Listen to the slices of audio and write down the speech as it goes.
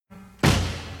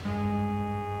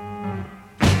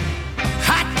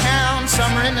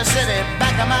summer in the city,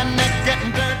 back of my neck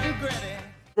getting dirt and gritty.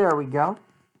 There we go.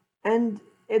 And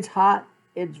it's hot.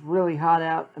 It's really hot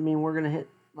out. I mean, we're going to hit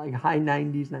like high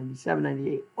 90s, 97,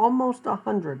 98, almost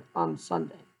 100 on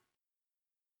Sunday.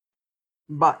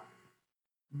 But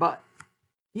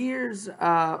here's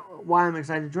why I'm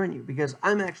excited to join you, because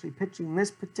I'm actually pitching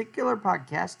this particular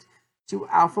podcast to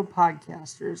alpha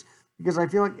podcasters because I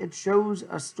feel like it shows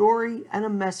a story and a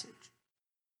message.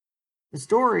 The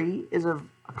story is of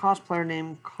a cosplayer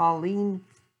named Colleen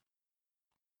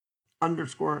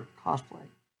 _cosplay.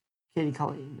 Katie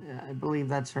Colleen. I believe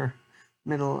that's her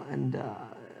middle and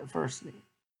first name.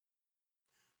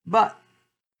 But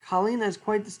Colleen has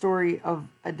quite the story of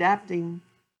adapting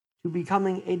to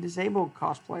becoming a disabled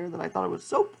cosplayer that I thought it was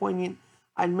so poignant,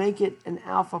 I'd make it an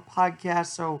alpha podcast.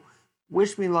 So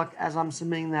wish me luck as I'm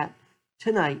submitting that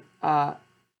tonight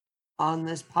on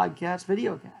this podcast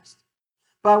videocast.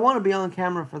 But I want to be on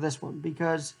camera for this one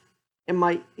because it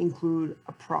might include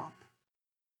a prop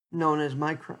known as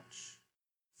my crutch.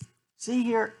 See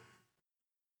here,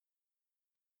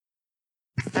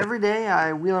 every day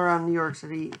I wheel around New York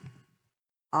City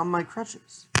on my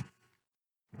crutches.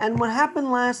 And what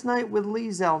happened last night with Lee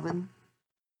Zeldin,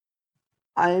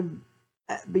 I've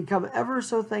become ever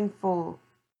so thankful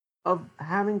of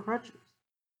having crutches.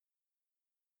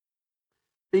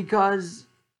 Because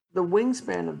the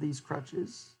wingspan of these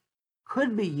crutches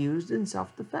could be used in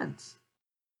self-defense.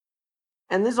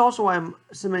 And this is also why I'm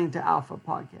submitting to alpha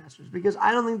podcasters, because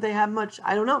I don't think they have much,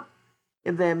 I don't know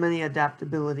if they have many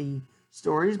adaptability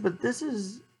stories, but this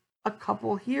is a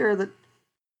couple here that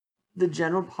the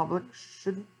general public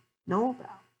should know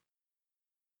about.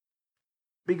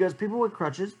 Because people with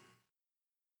crutches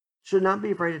should not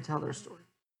be afraid to tell their story.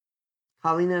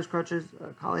 Colleen has crutches,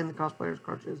 Colleen the cosplayer has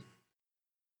crutches.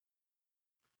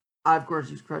 I, of course,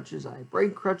 use crutches. I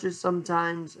break crutches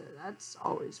sometimes. That's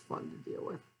always fun to deal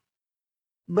with.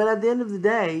 But at the end of the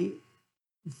day,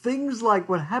 things like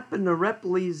what happened to Rep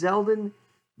Lee Zeldin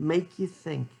make you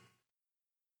think.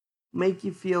 Make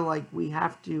you feel like we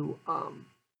have to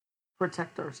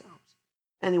protect ourselves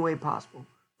any way possible.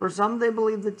 For some, they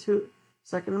believe the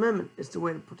Second Amendment is the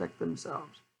way to protect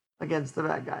themselves against the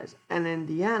bad guys. And in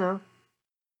Indiana,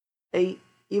 a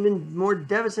even more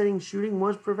devastating shooting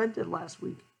was prevented last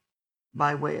week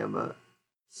by way of a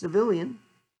civilian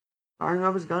firing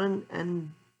off his gun and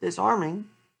disarming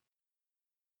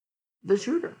the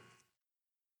shooter.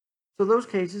 So those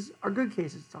cases are good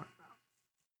cases to talk about.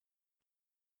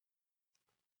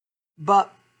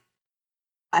 But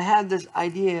I had this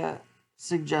idea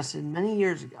suggested many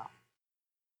years ago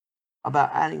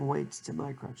about adding weights to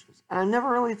my crutches. And I never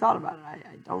really thought about it.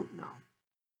 I don't know.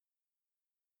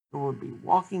 It would be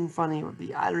walking funny. It would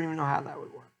be, I don't even know how that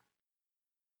would work.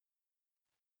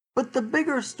 But the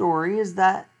bigger story is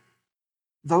that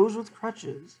those with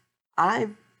crutches,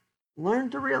 I've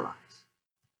learned to realize,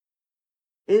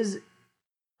 is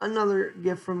another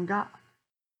gift from God.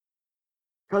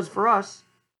 Because for us,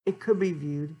 it could be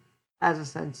viewed as a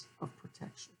sense of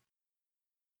protection.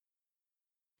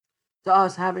 To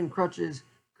us, having crutches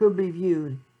could be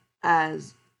viewed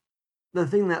as the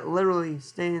thing that literally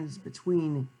stands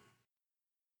between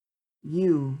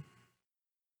you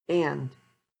and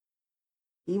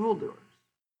evildoers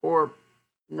or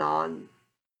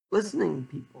non-listening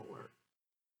people or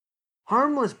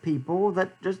harmless people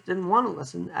that just didn't want to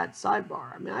listen at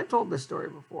sidebar. I mean, I told this story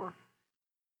before.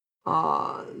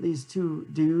 These two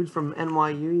dudes from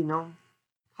NYU,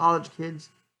 college kids,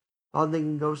 thought they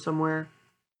can go somewhere.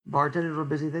 Bartenders were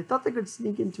busy. They thought they could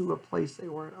sneak into a place they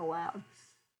weren't allowed.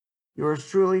 Yours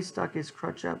truly stuck his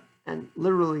crutch up and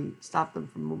literally stopped them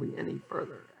from moving any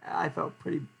further. I felt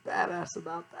pretty badass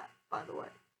about that, by the way.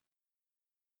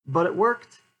 But it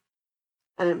worked,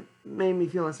 and it made me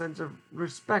feel a sense of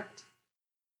respect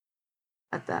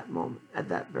at that moment, at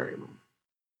that very moment.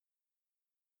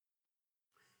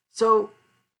 So,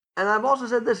 and I've also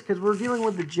said this because we're dealing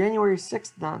with the January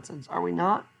 6th nonsense, are we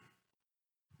not?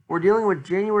 We're dealing with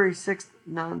January 6th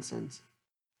nonsense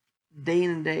day in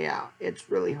and day out.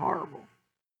 It's really horrible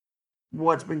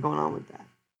what's been going on with that.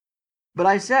 But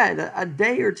I said, a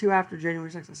day or two after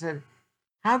January 6th, I said,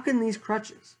 how can these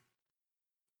crutches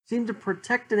seem to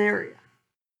protect an area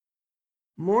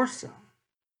more so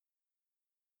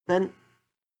than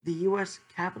the U.S.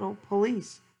 Capitol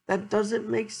Police? That doesn't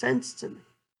make sense to me.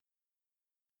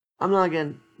 I'm not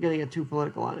going to get too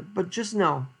political on it, but just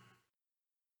know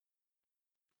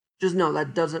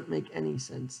that doesn't make any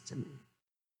sense to me.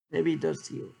 Maybe it does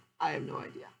to you. I have no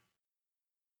idea.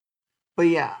 But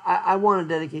yeah, I want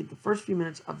to dedicate the first few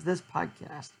minutes of this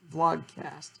podcast,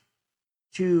 vlogcast,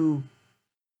 to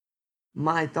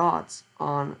my thoughts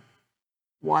on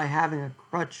why having a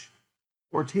crutch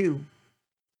or two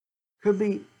could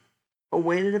be a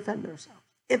way to defend ourselves,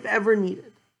 if ever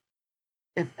needed.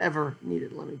 If ever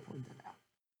needed, let me point that out.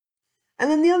 And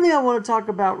then the other thing I want to talk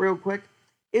about real quick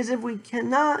is if we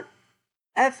cannot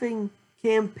effing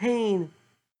campaign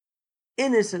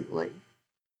innocently,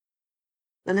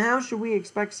 then how should we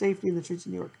expect safety in the streets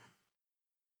of New York?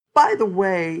 By the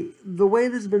way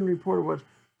this has been reported was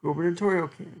gubernatorial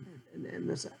candidate and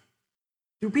this.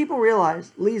 Do people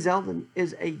realize Lee Zeldin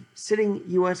is a sitting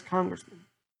U.S. congressman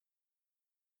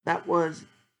that was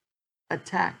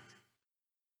attacked?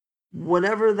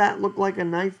 Whatever that looked like a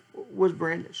knife was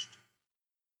brandished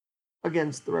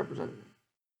against the representative.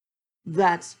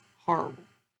 That's horrible.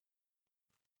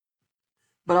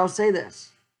 But I'll say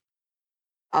this.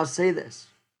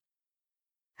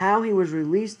 How he was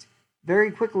released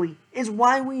very quickly is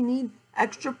why we need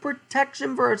extra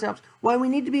protection for ourselves, why we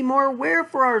need to be more aware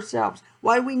for ourselves,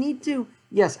 why we need to,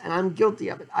 yes, and I'm guilty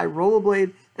of it. I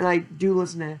rollerblade and I do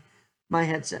listen to my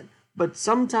headset. But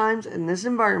sometimes in this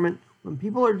environment, when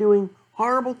people are doing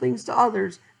horrible things to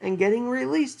others and getting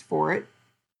released for it,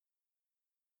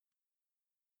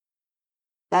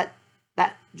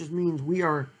 that just means we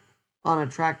are on a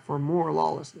track for more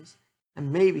lawlessness.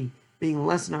 And maybe being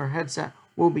less in our headset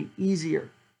will be easier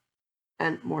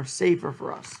and more safer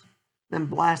for us than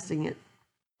blasting it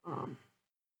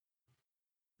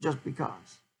just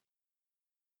because.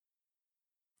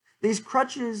 These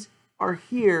crutches are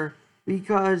here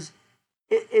because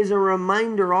it is a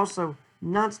reminder also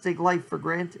not to take life for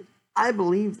granted. I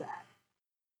believe that.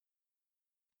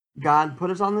 God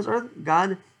put us on this earth.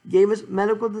 God gave us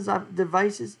medical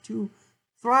devices to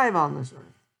thrive on this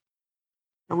earth.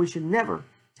 And we should never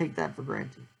take that for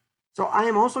granted. So I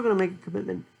am also going to make a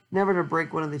commitment never to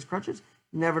break one of these crutches,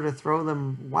 never to throw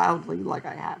them wildly like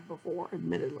I have before,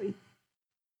 admittedly.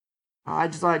 I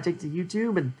just thought I'd take to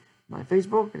YouTube and my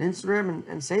Facebook and Instagram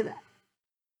and say that.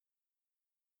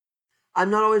 I've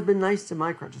not always been nice to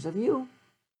my crutches. Have you?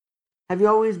 Have you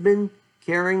always been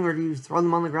caring, or do you throw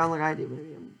them on the ground like I do?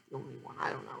 Maybe I'm the only one.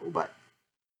 I don't know. But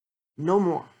no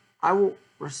more. I will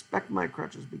respect my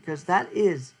crutches because that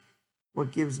is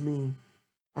what gives me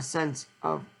a sense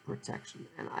of protection.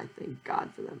 And I thank God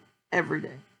for them every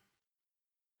day.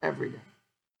 Every day.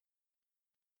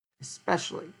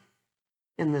 Especially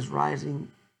in this rising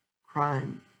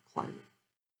crime climate.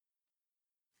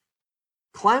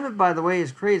 Climate, by the way,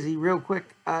 is crazy. Real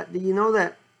quick, do you know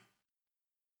that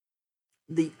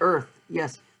the Earth,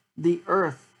 yes, the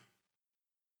Earth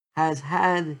has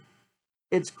had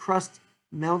its crust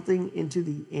melting into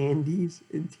the Andes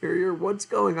interior? What's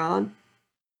going on?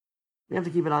 We have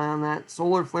to keep an eye on that.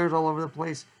 Solar flares all over the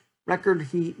place. Record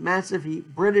heat, massive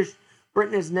heat.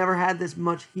 Britain has never had this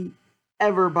much heat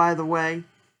ever, by the way,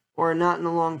 or not in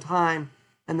a long time,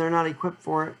 and they're not equipped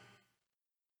for it.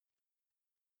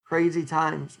 Crazy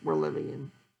times we're living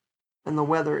in. And the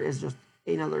weather is just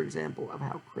another example of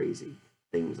how crazy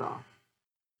things are.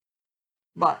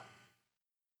 But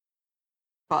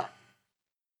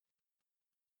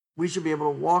we should be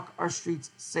able to walk our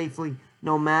streets safely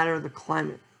no matter the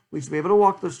climate. We should be able to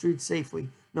walk those streets safely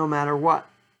no matter what.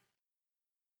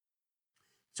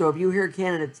 So if you hear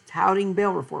candidates touting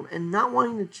bail reform and not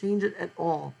wanting to change it at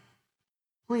all,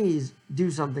 please do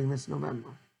something this November.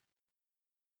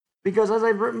 Because as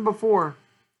I've written before,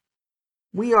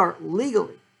 we are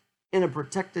legally in a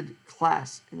protected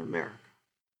class in America.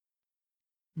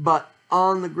 But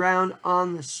on the ground,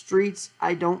 on the streets,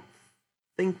 I don't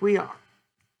think we are.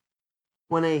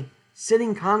 When a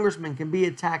sitting congressman can be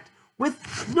attacked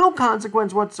with no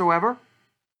consequence whatsoever,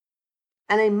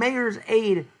 and a mayor's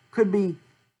aide could be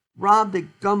robbed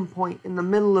at gunpoint in the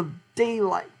middle of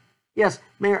daylight. Yes,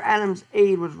 Mayor Adams'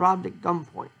 aide was robbed at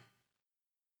gunpoint.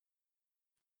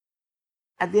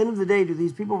 At the end of the day, do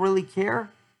these people really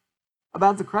care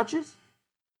about the crutches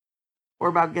or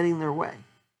about getting their way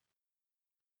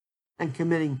and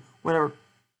committing whatever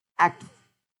act of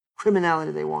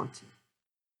criminality they want to?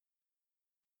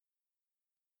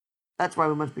 That's why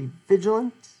we must be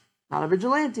vigilant, not a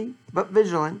vigilante, but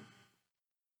vigilant.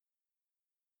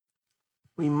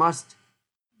 We must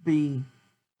be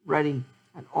ready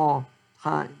at all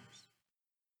times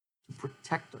to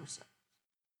protect ourselves.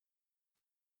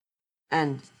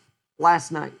 And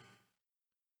last night,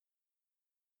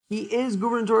 he is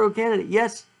gubernatorial candidate.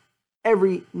 Yes,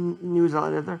 every news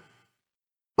outlet there.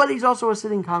 But he's also a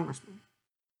sitting congressman.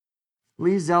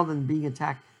 Lee Zeldin being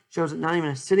attacked shows that not even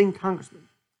a sitting congressman.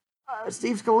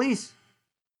 Steve Scalise,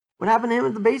 what happened to him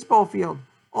at the baseball field,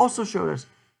 also showed us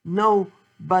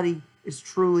nobody is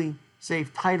truly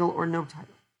safe, title or no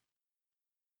title.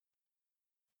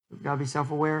 We've got to be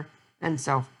self-aware and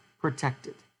self-protective.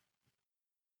 protected.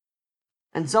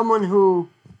 And someone who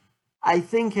I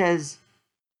think has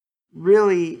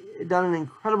really done an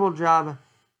incredible job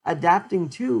adapting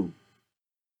to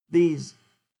these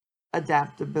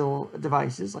adaptable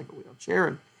devices like a wheelchair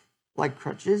and like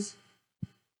crutches,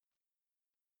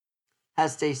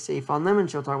 has stayed safe on them, and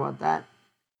she'll talk about that,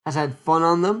 has had fun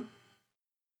on them,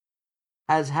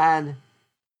 has had,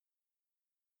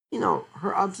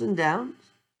 her ups and downs,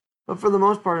 but for the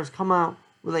most part has come out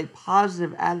with a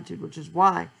positive attitude, which is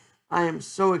why I am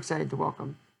so excited to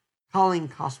welcome Colleen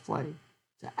Cosplay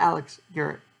to Alex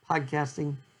Garrett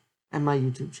Podcasting and my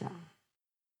YouTube channel.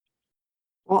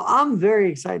 Well, I'm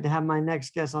very excited to have my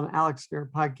next guest on Alex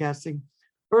Garrett Podcasting.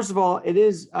 First of all, it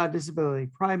is Disability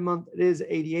Pride Month. It is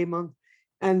ADA Month.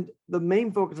 And the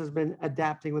main focus has been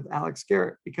adapting with Alex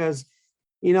Garrett because,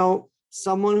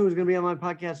 someone who's going to be on my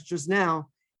podcast just now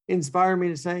inspired me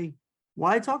to say,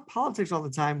 why talk politics all the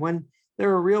time when there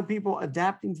are real people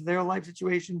adapting to their life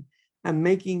situation and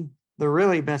making the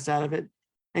really best out of it?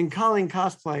 And Colleen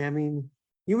Cosplay, I mean,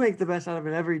 you make the best out of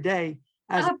it every day.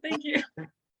 Thank you.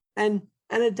 And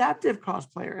an adaptive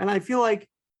cosplayer. And I feel like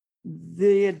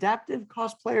the adaptive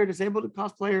cosplayer, disabled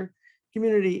cosplayer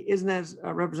community isn't as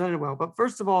represented well. But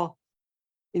first of all,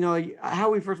 how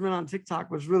we first met on TikTok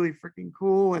was really freaking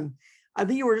cool. And I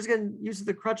think you were just getting used to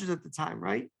the crutches at the time,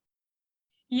 right?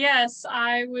 Yes,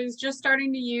 I was just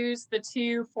starting to use the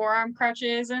 2 forearm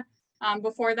crutches.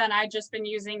 Before then, I'd just been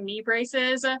using knee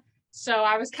braces. So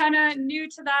I was kind of new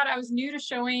to that. I was new to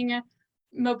showing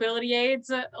mobility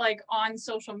aids like on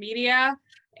social media.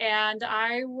 And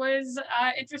I was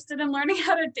interested in learning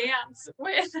how to dance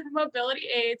with mobility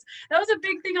aids. That was a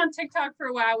big thing on TikTok for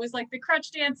a while, was like the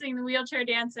crutch dancing, the wheelchair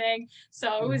dancing.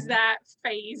 So it was that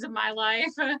phase of my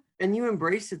life. And you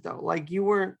embraced it though. Like you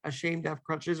weren't ashamed to have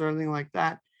crutches or anything like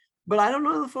that. But I don't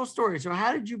know the full story. So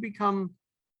how did you become,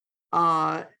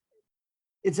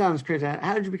 it sounds crazy,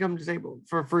 how did you become disabled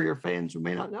for your fans who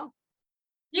may not know?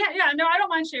 Yeah, no, I don't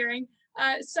mind sharing.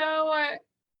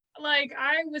 Like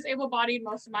I was able-bodied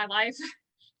most of my life.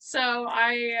 So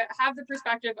I have the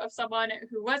perspective of someone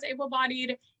who was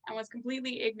able-bodied and was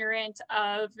completely ignorant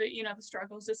of, the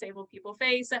struggles disabled people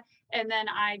face. And then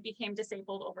I became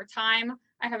disabled over time.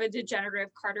 I have a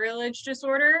degenerative cartilage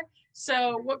disorder.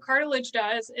 So what cartilage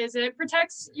does is it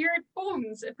protects your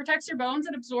bones. It protects your bones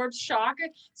and absorbs shock.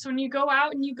 So when you go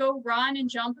out and you go run and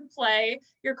jump and play,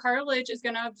 your cartilage is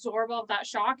going to absorb all of that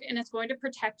shock and it's going to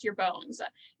protect your bones.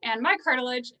 And my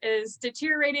cartilage is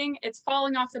deteriorating. It's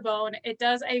falling off the bone. It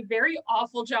does a very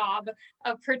awful job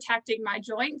of protecting my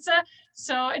joints.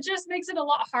 So it just makes it a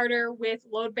lot harder with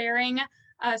load bearing.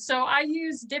 So I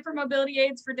use different mobility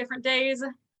aids for different days,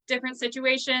 different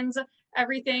situations,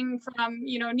 everything from,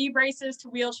 knee braces to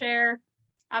wheelchair.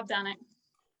 I've done it.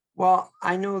 Well,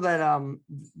 I know that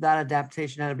that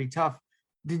adaptation had to be tough.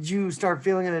 Did you start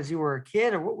feeling it as you were a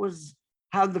kid, or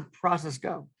how'd the process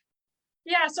go?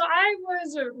 Yeah, so I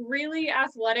was really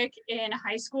athletic in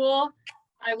high school.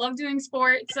 I love doing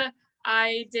sports.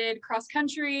 I did cross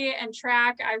country and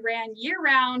track. I ran year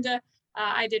round.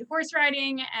 I did horse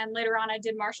riding, and later on I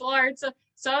did martial arts.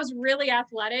 So I was really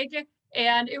athletic.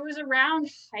 And it was around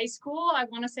high school, I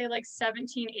want to say like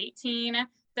 17, 18,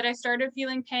 that I started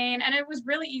feeling pain. And it was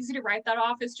really easy to write that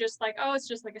off as just like, oh, it's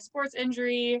just like a sports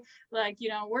injury, like,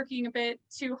 working a bit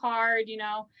too hard,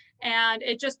 and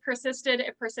it just persisted.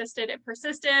 It persisted.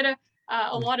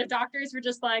 A lot of doctors were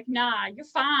just like, nah, you're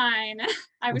fine.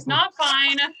 I was not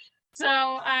fine. So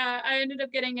I ended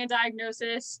up getting a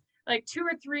diagnosis like 2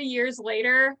 or 3 years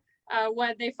later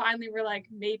when they finally were like,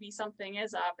 maybe something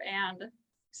is up, and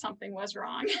something was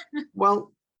wrong.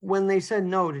 Well, when they said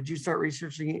no, did you start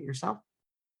researching it yourself?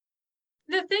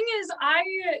 The thing is, I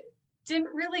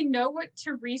didn't really know what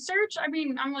to research. I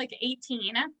mean, I'm like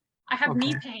 18. I have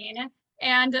knee pain.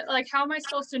 And like, how am I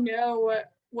supposed to know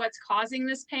what's causing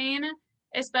this pain?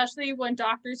 Especially when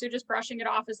doctors are just brushing it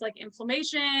off as like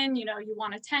inflammation, you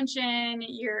want attention,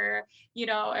 you're,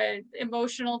 an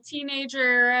emotional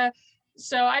teenager.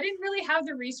 So I didn't really have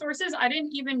the resources. I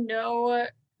didn't even know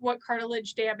what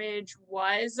cartilage damage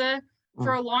was.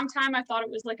 For a long time, I thought it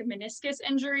was like a meniscus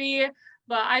injury,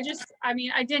 but I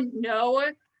didn't know.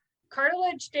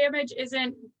 Cartilage damage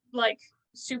isn't like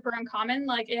super uncommon.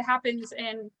 Like it happens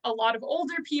in a lot of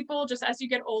older people. Just as you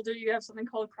get older, you have something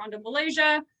called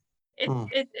chondromalacia.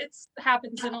 It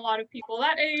happens in a lot of people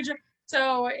that age.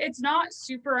 So it's not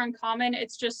super uncommon.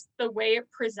 It's just the way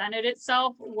it presented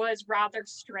itself was rather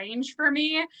strange for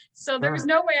me. So there was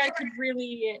no way I could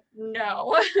really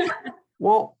know.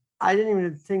 Well, I didn't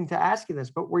even think to ask you this,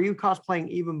 but were you cosplaying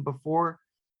even before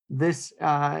this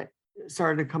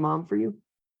started to come on for you?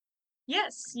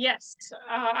 Yes, yes.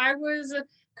 I was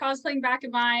cosplaying back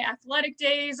in my athletic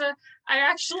days. I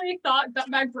actually thought that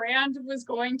my brand was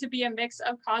going to be a mix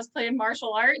of cosplay and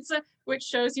martial arts, which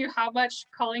shows you how much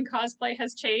calling cosplay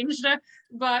has changed.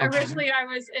 But Okay. originally, I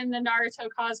was in the Naruto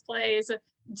cosplays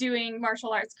doing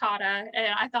martial arts kata,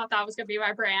 and I thought that was going to be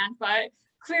my brand, but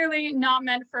clearly not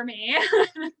meant for me.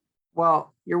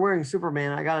 Well, you're wearing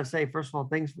Superman. I gotta say, first of all,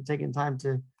 thanks for taking time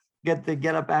to get the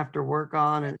get up after work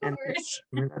on, Of and course.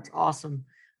 I mean, that's awesome.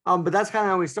 But that's kind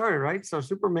of how we started, right? So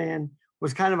Superman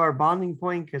was kind of our bonding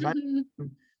point because I Mhm.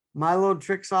 my little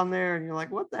tricks on there, and you're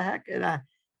like, what the heck? And I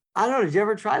don't know. Did you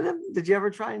ever try them? Did you ever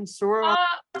try and soar on?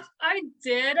 I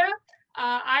did.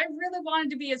 I really wanted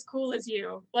to be as cool as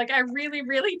you. Like, I really,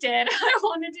 really did. I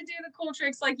wanted to do the cool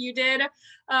tricks like you did.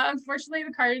 Unfortunately,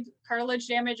 the cartilage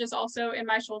damage is also in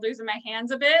my shoulders and my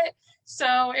hands a bit.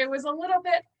 So it was a little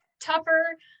bit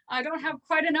tougher. I don't have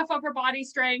quite enough upper body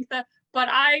strength, but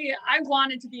I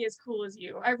wanted to be as cool as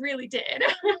you. I really did.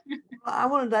 I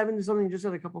want to dive into something you just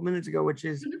said a couple minutes ago, which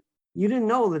is you didn't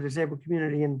know the disabled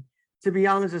community, and to be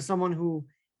honest, as someone who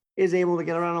is able to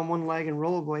get around on one leg and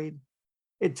rollerblade,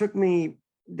 it took me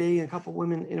dating a couple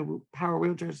women in power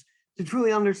wheelchairs to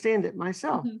truly understand it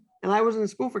myself. Mhm. And I was in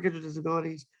school for kids with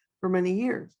disabilities for many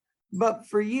years. But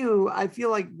for you, I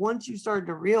feel like once you started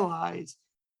to realize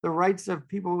the rights of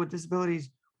people with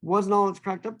disabilities wasn't all it's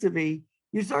cracked up to be,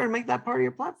 you started to make that part of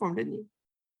your platform, didn't you?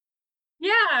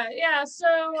 Yeah, yeah. So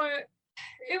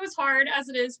it was hard, as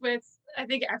it is with, I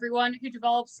think, everyone who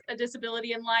develops a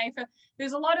disability in life.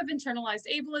 There's a lot of internalized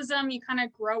ableism. You kind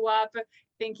of grow up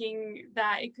thinking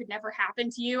that it could never happen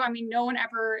to you. I mean, no one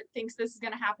ever thinks this is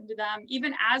going to happen to them.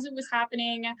 Even as it was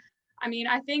happening, I mean,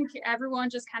 I think everyone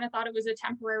just kind of thought it was a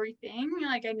temporary thing.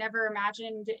 Like, I never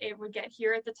imagined it would get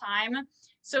here at the time.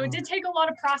 So it did take a lot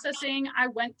of processing. I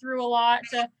went through a lot.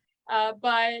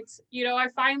 But I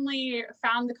finally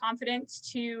found the confidence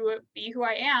to be who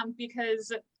I am,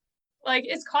 because like,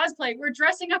 it's cosplay. We're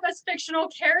dressing up as fictional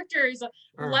characters.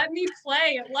 Sure. Let me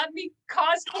play. Let me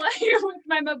cosplay with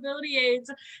my mobility aids.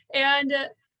 And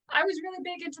I was really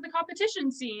big into the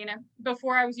competition scene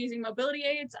before I was using mobility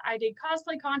aids. I did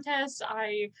cosplay contests.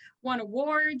 I won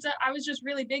awards. I was just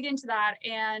really big into that.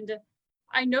 And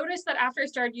I noticed that after I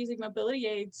started using mobility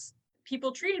aids,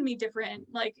 people treated me different.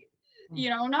 Like,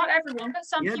 not everyone, but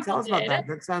some Yeah, tell people us about did. that.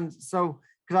 That sounds so,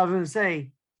 because I was going to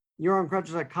say, you're on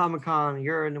crutches at Comic Con,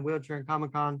 you're in a wheelchair at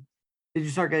Comic Con. Did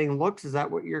you start getting looks? Is that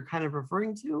what you're kind of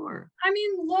referring to? Or I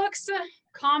mean, looks,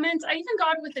 comments. I even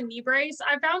got it with a knee brace.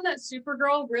 I found that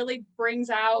Supergirl really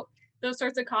brings out those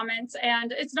sorts of comments,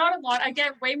 and it's not a lot. I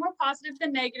get way more positive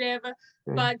than negative, okay.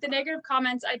 but the negative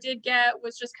comments I did get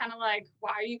was just kind of like,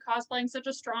 why are you cosplaying such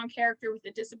a strong character with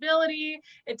a disability?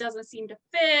 It doesn't seem to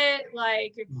fit.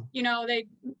 Like, they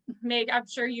make, I'm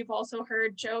sure you've also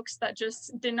heard jokes that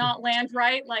just did not land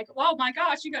right. Like, oh my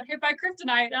gosh, you got hit by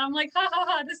kryptonite. And I'm like, ha ha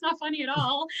ha, that's not funny at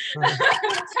all. It's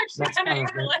actually That's kind of kind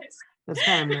of ableist. that's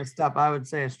kind of messed up. I would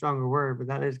say a stronger word, but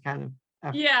that is kind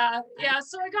of Yeah, yeah.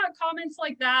 So I got comments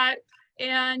like that.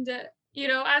 And,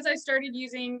 as I started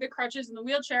using the crutches and the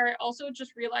wheelchair, I also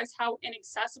just realized how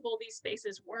inaccessible these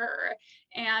spaces were.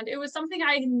 And it was something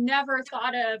I had never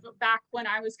thought of back when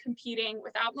I was competing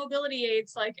without mobility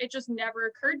aids. Like, it just never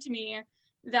occurred to me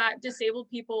that disabled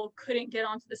people couldn't get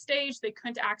onto the stage. They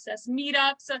couldn't access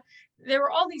meetups. There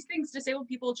were all these things disabled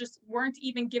people just weren't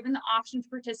even given the option to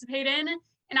participate in.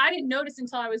 And I didn't notice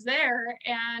until I was there.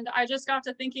 And I just got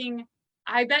to thinking,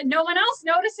 I bet no one else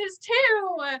notices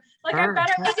too. Like, I sure.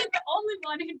 bet I wasn't the only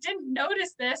one who didn't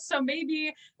notice this. So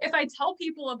maybe if I tell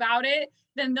people about it,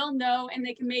 then they'll know, and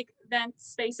they can make event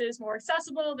spaces more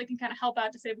accessible. They can kind of help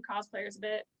out disabled cosplayers a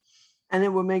bit. And it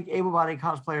would make able-bodied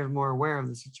cosplayers more aware of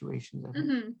the situations. I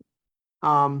think.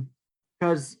 Mm-hmm.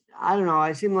 Because I don't know,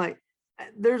 I seem like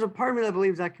there's a part of me that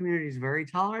believes that community is very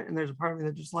tolerant, and there's a part of me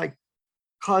that just like,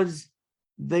 because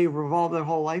they revolve their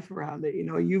whole life around it.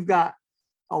 You've got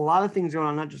a lot of things going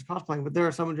on, not just cosplaying, but there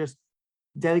are some who just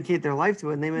dedicate their life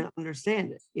to it and they may not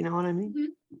understand it. You know what I mean?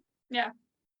 Mm-hmm. Yeah.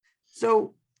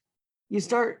 So you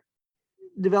start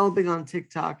developing on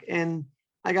TikTok, and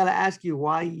I got to ask you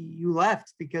why you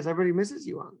left, because everybody misses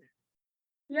you on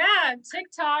there. Yeah,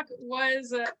 TikTok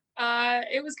was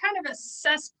it was kind of a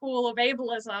cesspool of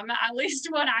ableism, at least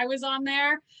when I was on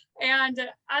there. And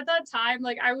at that time,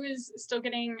 like, I was still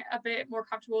getting a bit more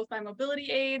comfortable with my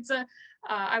mobility aids.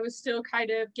 I was still kind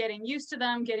of getting used to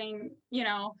them,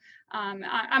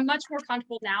 I'm much more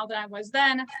comfortable now than I was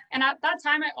then. And at that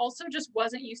time, I also just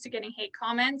wasn't used to getting hate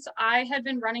comments. I had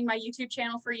been running my YouTube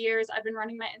channel for years. I've been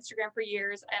running my Instagram for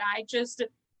years, and I just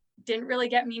didn't really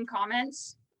get mean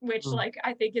comments, which, like,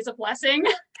 I think is a blessing.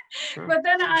 Sure. But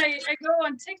then I go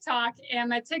on TikTok, and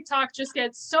my TikTok just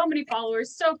gets so many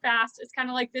followers so fast. It's kind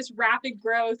of like this rapid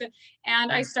growth.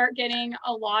 And I start getting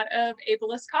a lot of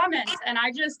ableist comments, and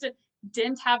I just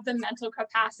didn't have the mental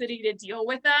capacity to deal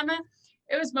with them.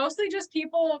 It was mostly just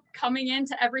people coming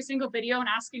into every single video and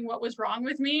asking what was wrong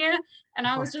with me. And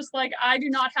I was just like, I do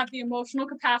not have the emotional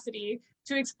capacity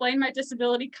to explain my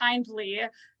disability kindly,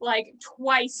 like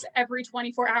twice every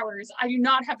 24 hours. I do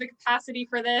not have the capacity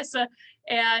for this.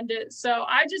 And so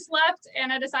I just left,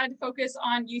 and I decided to focus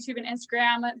on YouTube and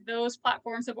Instagram. Those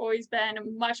platforms have always been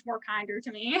much more kinder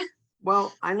to me.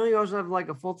 Well, I know you also have like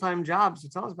a full-time job, so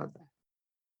tell us about that.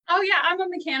 Oh yeah, I'm a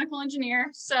mechanical engineer.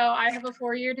 So I have a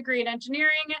 4-year degree in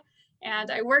engineering, and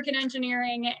I work in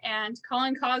engineering, and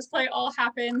Colleen Cosplay all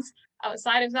happens.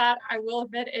 Outside of that, I will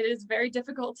admit it is very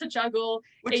difficult to juggle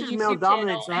Which a is male YouTube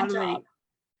dominated, channel so how and do job.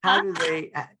 how do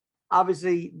they,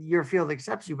 obviously your field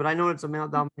accepts you, but I know it's a male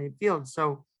dominated field.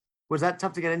 So was that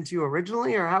tough to get into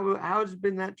originally, or how has it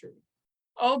been that journey?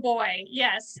 Oh boy,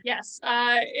 yes.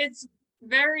 It's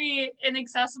very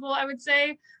inaccessible, I would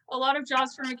say. A lot of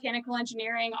jobs for mechanical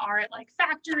engineering are at like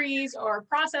factories or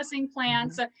processing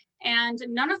plants, and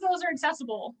none of those are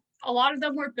accessible. A lot of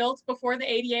them were built before the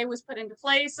ADA was put into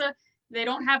place. They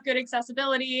don't have good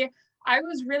accessibility. I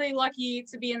was really lucky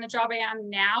to be in the job I am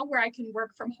now, where I can work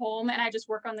from home and I just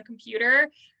work on the computer,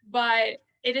 but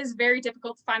it is very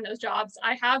difficult to find those jobs.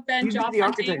 I have been You do job the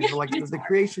hunting. architecture, like the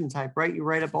creation type, right? You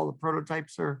write up all the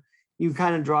prototypes, or you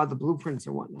kind of draw the blueprints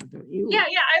or whatnot, don't you? Yeah,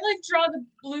 I like draw the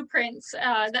blueprints,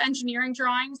 the engineering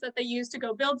drawings that they use to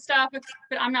go build stuff,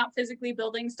 but I'm not physically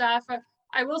building stuff.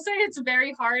 I will say it's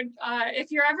very hard.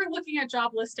 If you're ever looking at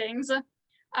job listings,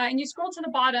 and you scroll to the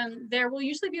bottom, there will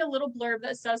usually be a little blurb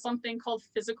that says something called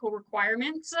physical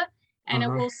requirements. And it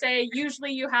will say,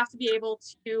 usually you have to be able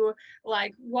to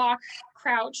like walk,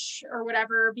 crouch, or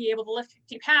whatever, be able to lift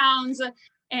 50 pounds.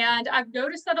 And I've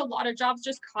noticed that a lot of jobs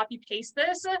just copy paste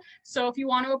this. So if you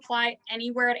want to apply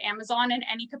anywhere at Amazon in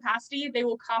any capacity, they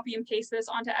will copy and paste this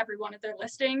onto every one of their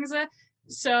listings.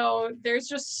 So there's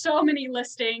just so many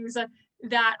listings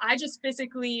that I just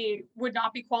physically would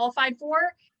not be qualified for.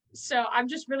 So I'm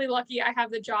just really lucky I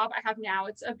have the job I have now.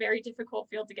 It's a very difficult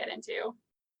field to get into.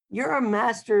 You're a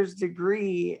master's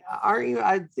degree, aren't you?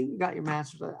 I think you got your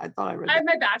master's. I thought I read I have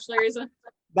that. my bachelor's.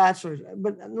 Bachelor's,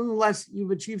 but nonetheless,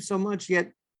 you've achieved so much,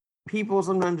 yet people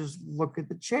sometimes just look at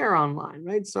the chair online,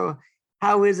 right? So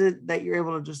how is it that you're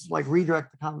able to just like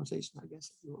redirect the conversation, I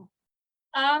guess, if you will?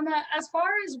 As far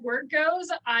as work goes,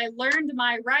 I learned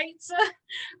my rights.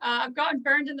 I've gotten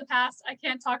burned in the past. I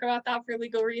can't talk about that for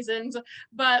legal reasons,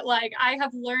 but like I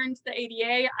have learned the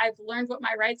ADA, I've learned what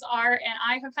my rights are, and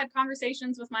I have had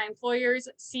conversations with my employers,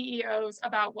 CEOs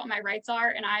about what my rights are,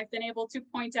 and I've been able to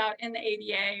point out in the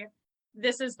ADA,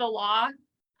 this is the law.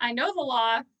 I know the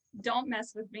law. Don't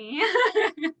mess with me.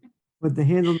 With the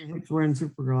hands on the hips wearing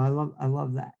Supergirl, I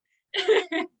love that.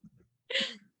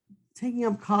 Taking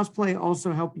up cosplay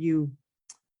also help you,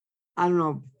 I don't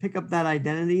know, pick up that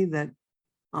identity that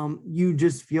you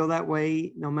just feel that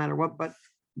way no matter what, but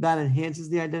that enhances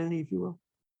the identity, if you will.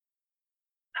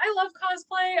 I love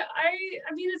cosplay.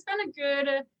 I mean, it's been a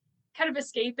good kind of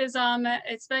escapism.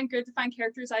 It's been good to find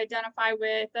characters I identify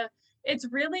with. It's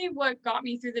really what got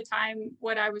me through the time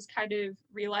when I was kind of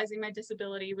realizing my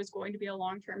disability was going to be a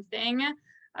long-term thing.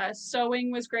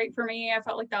 Sewing was great for me. I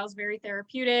felt like that was very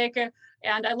therapeutic.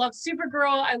 And I love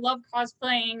Supergirl. I love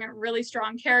cosplaying really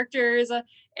strong characters.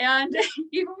 And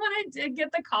even when I did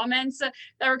get the comments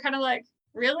that were kind of like,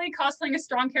 really cosplaying a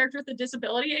strong character with a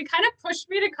disability, it kind of pushed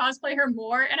me to cosplay her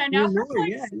more. And I now have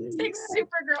like 6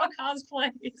 Supergirl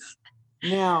cosplays.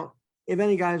 Now, if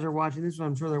any guys are watching this,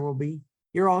 I'm sure there will be,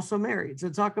 you're also married. So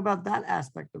talk about that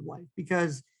aspect of life,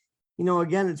 because, you know,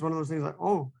 again, it's one of those things like,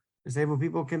 oh, disabled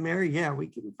people can marry. Yeah, we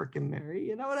can freaking marry.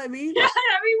 You know what I mean? Yeah,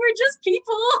 I mean, we're just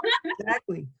people.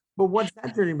 Exactly. But what's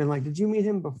that journey been like? Did you meet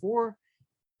him before,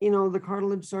 you know, the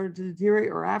cartilage started to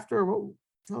deteriorate, or after? What?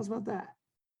 Tell us about that.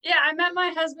 Yeah, I met my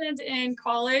husband in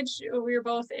college. We were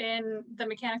both in the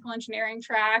mechanical engineering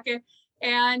track,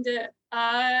 and so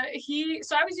I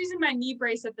was using my knee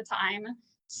brace at the time.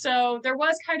 So there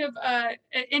was kind of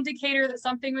an indicator that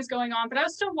something was going on, but I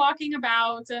was still walking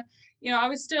about. You know, I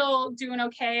was still doing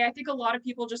okay. I think a lot of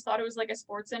people just thought it was like a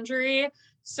sports injury.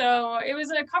 So it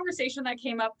was a conversation that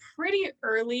came up pretty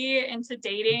early into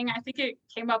dating. I think it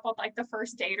came up on like the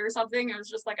first date or something. It was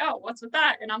just like, oh, what's with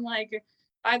that? And I'm like,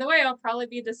 by the way, I'll probably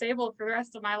be disabled for the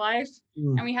rest of my life.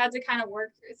 And we had to kind of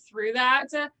work through that.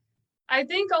 I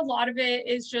think a lot of it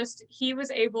is just he was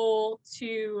able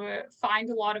to find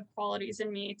a lot of qualities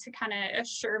in me to kind of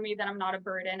assure me that I'm not a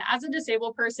burden. As a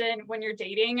disabled person, when you're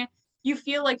dating, you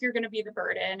feel like you're going to be the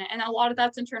burden. And a lot of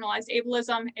that's internalized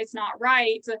ableism. It's not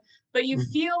right, but you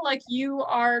feel like you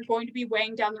are going to be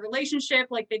weighing down the relationship,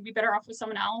 like they'd be better off with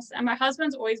someone else. And my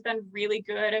husband's always been really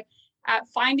good at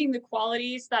finding the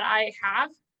qualities that I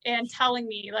have and telling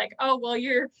me like, oh, well,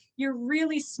 you're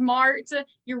really smart,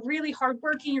 you're really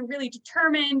hardworking, you're really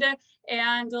determined,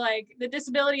 and like the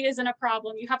disability isn't a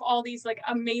problem. You have all these like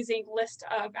amazing list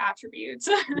of attributes.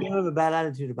 You have a bad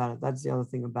attitude about it. That's the other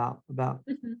thing about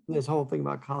this whole thing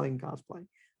about Colleen cosplay.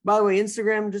 By the way,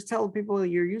 Instagram, just tell people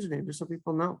your username just so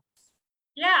people know.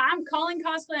 Yeah, I'm Colleen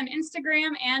Cosplay on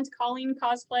Instagram and Colleen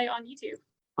Cosplay on YouTube.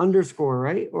 Underscore,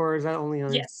 right? Or is that only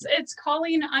on? Yes, it's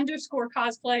Colleen _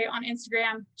 cosplay on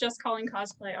Instagram, just Colleen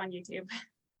Cosplay on YouTube.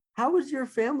 How was your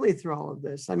family through all of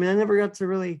this? I mean, I never got to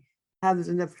really have this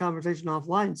in-depth conversation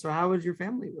offline. So how was your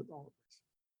family with all of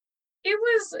this?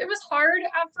 It was hard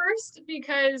at first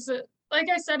because, like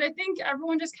I said, I think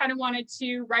everyone just kind of wanted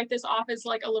to write this off as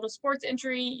like a little sports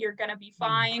injury. You're gonna be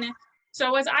fine.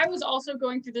 So as I was also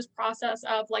going through this process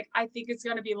of like, I think it's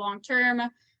gonna be long term,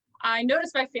 I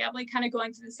noticed my family kind of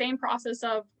going through the same process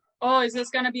of, oh, is this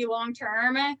gonna be long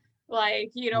term?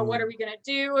 Like, you know, what are we gonna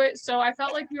do? So I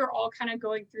felt like we were all kind of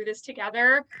going through this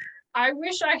together. I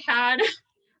wish I had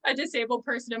a disabled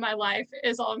person in my life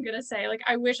is all I'm gonna say. Like,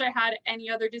 I wish I had any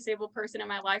other disabled person in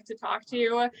my life to talk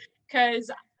to,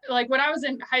 because like when I was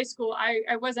in high school,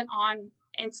 I wasn't on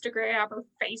Instagram or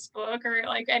Facebook or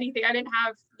like anything. I didn't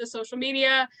have the social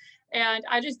media, and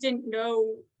I just didn't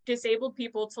know disabled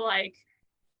people to like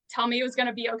tell me it was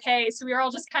gonna be okay. So we were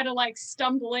all just kind of like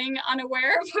stumbling,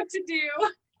 unaware of what to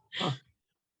do.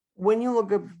 When you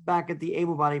look back at the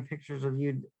able-bodied pictures of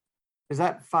you, does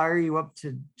that fire you up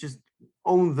to just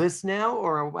own this now,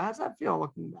 or how does that feel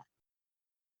looking back?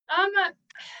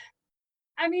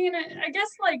 I mean, I guess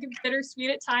like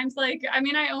bittersweet at times. Like, I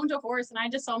mean, I owned a horse and I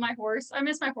just saw my horse. I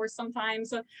miss my horse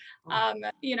sometimes.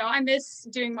 You know, I miss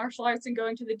doing martial arts and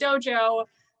going to the dojo,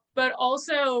 but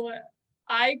also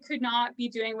I could not be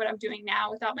doing what I'm doing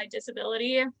now without my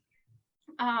disability.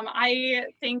 I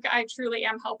think I truly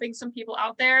am helping some people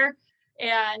out there,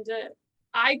 and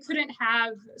I couldn't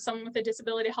have someone with a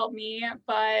disability help me,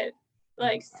 but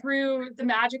like through the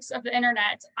magics of the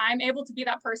internet, I'm able to be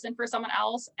that person for someone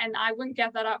else, and I wouldn't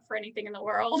give that up for anything in the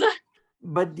world.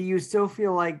 But do you still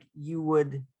feel like you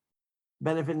would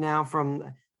benefit now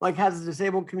from, like, has the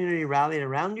disabled community rallied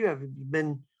around you? Have you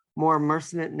been more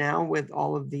immersed in it now with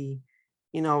all of the,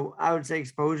 you know, I would say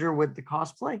exposure with the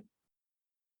cosplay?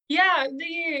 Yeah,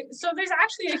 so there's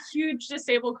actually a huge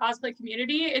disabled cosplay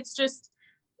community. It's just,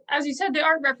 as you said, they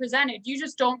aren't represented. You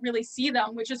just don't really see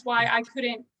them, which is why I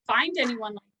couldn't find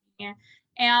anyone like me.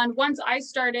 And once I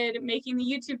started making the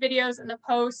YouTube videos and the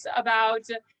posts about,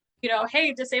 you know,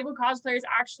 hey, disabled cosplayers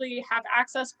actually have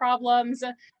access problems.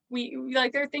 We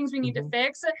like, there are things we need to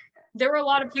fix. There were a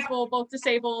lot of people, both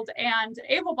disabled and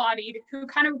able-bodied, who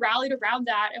kind of rallied around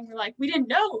that. And we're like, we didn't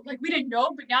know, but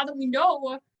now that we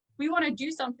know, we want to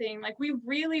do something. Like, we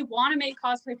really want to make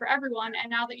cosplay for everyone.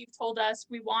 And now that you've told us,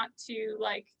 we want to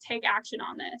like take action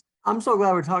on this. I'm so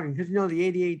glad we're talking, because you know the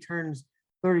 88 turns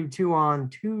 32 on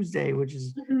Tuesday, which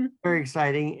is very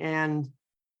exciting. And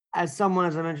as someone,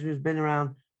 as I mentioned, who's been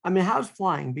around, I mean, how's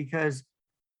flying? Because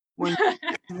when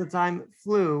the time it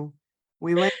flew,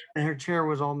 we landed and her chair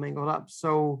was all mangled up.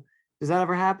 So does that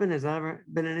ever happen? Has that ever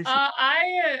been an issue?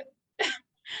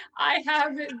 I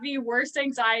have the worst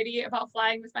anxiety about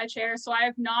flying with my chair, so I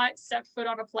have not stepped foot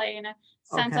on a plane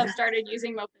since I've started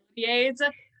using mobility aids.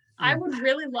 I would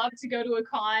really love to go to a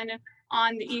con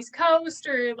on the East Coast,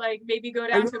 or like maybe go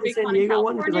down to a big con in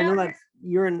California. Because I know that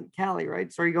you're in Cali,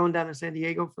 right? So are you going down to San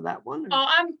Diego for that one? Or? Oh,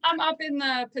 I'm up in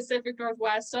the Pacific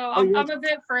Northwest, so I'm a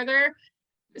bit further.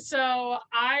 So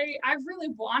I've really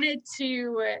wanted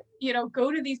to, you know,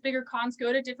 go to these bigger cons,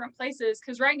 go to different places,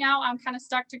 because right now I'm kind of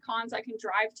stuck to cons I can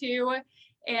drive to,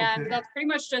 and that's pretty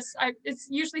much just, it's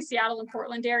usually Seattle and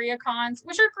Portland area cons,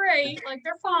 which are great, like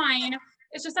they're fine.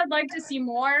 It's just I'd like to see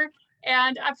more,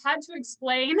 and I've had to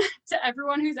explain to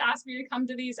everyone who's asked me to come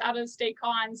to these out-of-state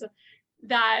cons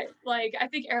that, like, I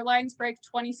think airlines break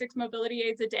 26 mobility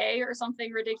aids a day or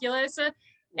something ridiculous. Wow.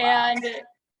 And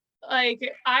like,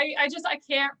 I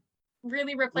can't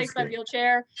really replace my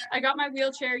wheelchair. I got my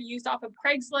wheelchair used off of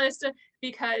Craigslist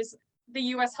because the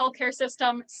US healthcare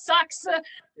system sucks.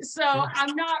 So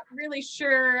I'm not really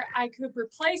sure I could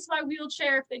replace my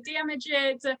wheelchair if they damage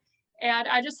it. And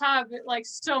I just have like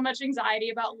so much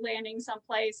anxiety about landing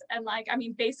someplace. And like, I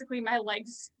mean, basically my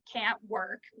legs can't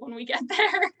work when we get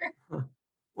there.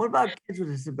 What about kids with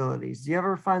disabilities? Do you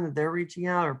ever find that they're reaching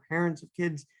out, or parents of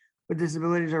kids with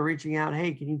disabilities are reaching out?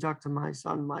 Hey, can you talk to my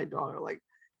son, my daughter? Like,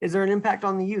 is there an impact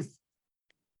on the youth?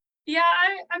 Yeah,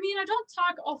 I mean, I don't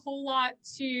talk a whole lot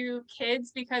to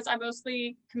kids because I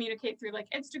mostly communicate through like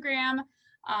Instagram.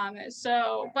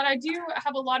 But I do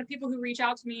have a lot of people who reach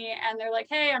out to me and they're like,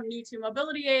 hey, I'm new to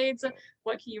mobility aids.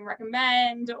 What can you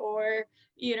recommend? Or,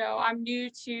 I'm new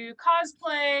to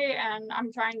cosplay and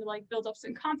I'm trying to like build up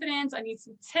some confidence. I need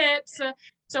some tips.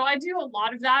 So I do a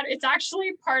lot of that. It's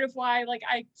actually part of why like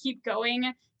I keep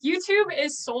going. YouTube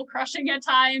is soul crushing at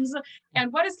times.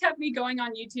 And what has kept me going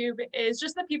on YouTube is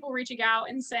just the people reaching out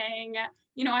and saying,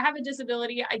 I have a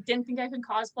disability. I didn't think I could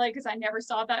cosplay because I never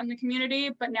saw that in the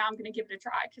community, but now I'm going to give it a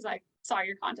try because I saw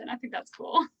your content. I think that's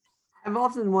cool. I've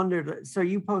often wondered, so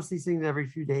you post these things every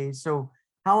few days. So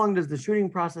how long does the shooting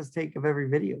process take of every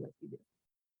video that you do?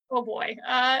 Oh boy.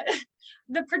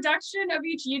 The production of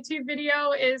each YouTube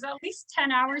video is at least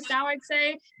 10 hours now, I'd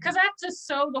say, because I have to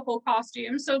sew the whole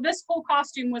costume. So this whole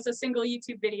costume was a single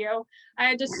YouTube video. I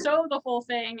had to sew the whole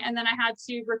thing, and then I had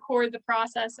to record the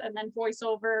process and then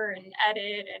voiceover and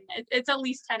edit, and it's at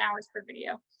least 10 hours per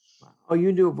video. Wow. Oh,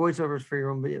 you do voiceovers for your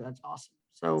own video. That's awesome.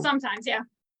 So Sometimes, yeah.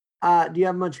 Do you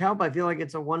have much help? I feel like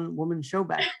it's a one-woman show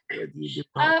back with you.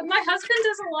 My husband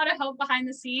does a lot of help behind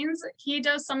the scenes. He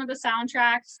does some of the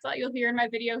soundtracks that you'll hear in my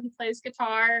video. He plays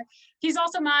guitar. He's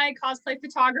also my cosplay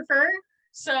photographer.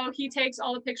 So he takes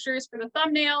all the pictures for the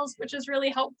thumbnails, which is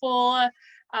really helpful.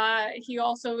 He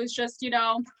also is just,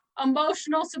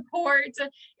 emotional support.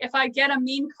 If I get a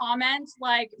mean comment,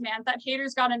 like, man, that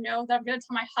hater's got to know that I'm going to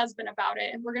tell my husband about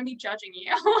it and we're going to be judging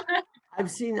you.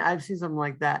 I've seen something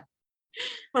like that.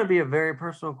 It's going to be a very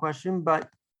personal question, but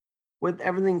with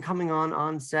everything coming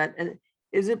on set, and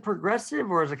is it progressive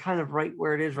or is it kind of right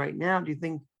where it is right now? Do you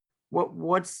think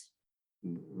what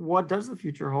does the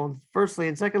future hold? Firstly,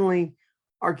 and secondly,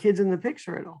 are kids in the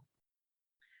picture at all?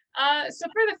 So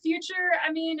for the future,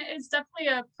 I mean, it's definitely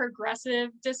a progressive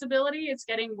disability. It's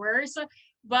getting worse,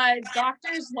 but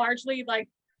doctors largely like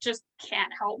just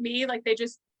can't help me. Like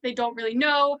they don't really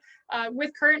know.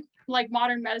 With current like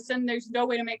modern medicine, there's no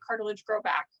way to make cartilage grow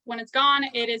back. When it's gone,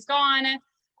 it is gone.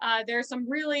 There's some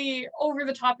really over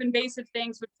the top invasive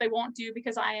things which they won't do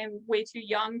because I am way too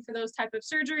young for those type of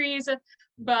surgeries.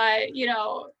 But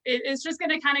it's just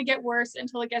going to kind of get worse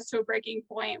until it gets to a breaking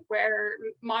point where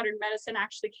modern medicine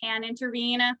actually can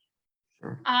intervene.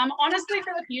 Sure. Honestly,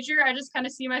 for the future, I just kind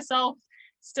of see myself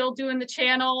still doing the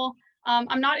channel.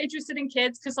 I'm not interested in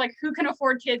kids because, like, who can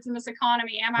afford kids in this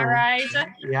economy? Am I right?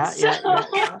 Yeah.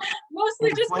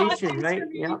 Mostly just inflation, right?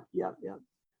 Yep.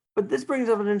 But this brings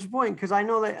up an interesting point because I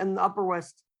know that in the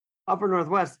upper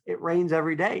Northwest, it rains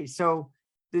every day. So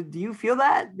do you feel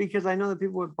that? Because I know that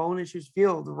people with bone issues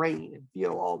feel the rain and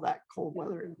feel all that cold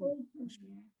weather. The cold is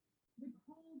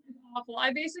awful.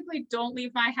 I basically don't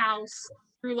leave my house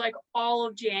through like all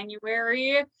of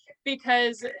January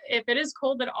because if it is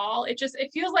cold at all, it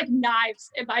feels like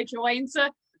knives in my joints.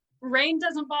 Rain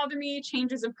doesn't bother me,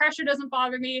 changes in pressure doesn't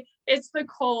bother me. It's the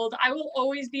cold. I will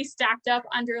always be stacked up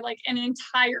under like an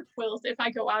entire quilt if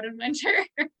I go out in winter.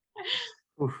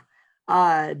 Oof.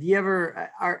 Do you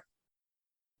ever are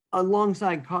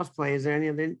alongside cosplay, is there any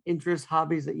other interests,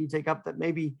 hobbies that you take up that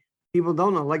maybe people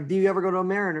don't know? Like, do you ever go to a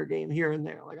Mariner game here and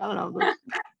there? Like, I don't know.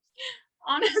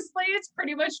 Honestly, it's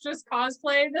pretty much just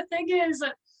cosplay. The thing is,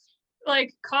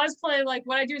 like cosplay, like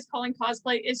what I do is calling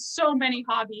cosplay is so many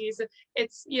hobbies.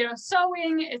 It's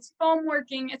sewing, it's foam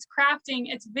working, it's crafting,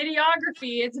 it's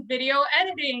videography, it's video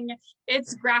editing,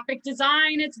 it's graphic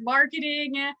design, it's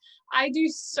marketing. I do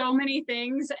so many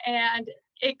things and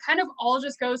it kind of all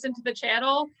just goes into the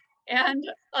channel. And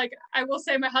like I will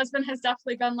say my husband has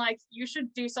definitely been like, you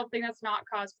should do something that's not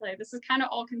cosplay. This is kind of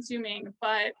all consuming,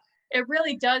 but it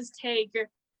really does take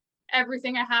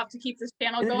everything I have to keep this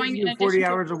channel going. You 40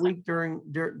 hours a week during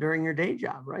your day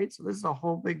job, right? So this is a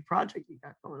whole big project you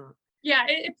got going on. Yeah,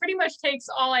 it pretty much takes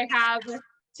all I have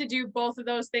to do both of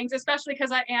those things, especially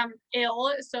because I am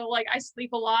ill. So like I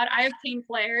sleep a lot. I have pain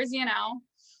flares,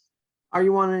 Are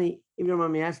you on any, if you don't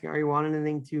mind me asking, are you on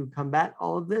anything to combat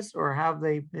all of this or have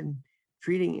they been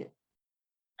treating it?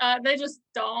 They just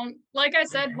don't. Like I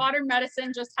said, modern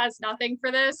medicine just has nothing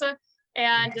for this.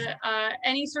 And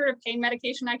any sort of pain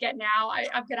medication I get now,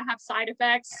 I'm gonna have side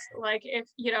effects. Like if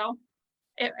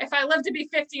I live to be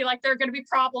 50, like there are gonna be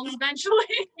problems eventually.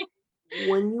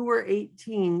 When you were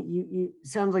 18, you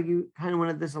sounds like you kind of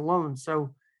went at this alone.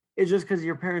 So it's just because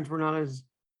your parents were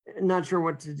not sure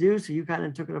what to do, so you kind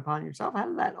of took it upon yourself. How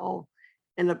did that all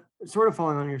end up sort of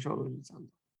falling on your shoulders? It sounds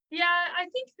like. Yeah, I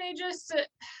think they just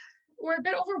were a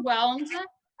bit overwhelmed.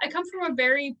 I come from a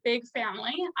very big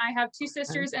family. I have 2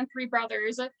 sisters and 3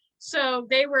 brothers. So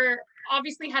they were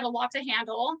obviously had a lot to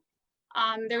handle.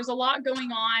 There was a lot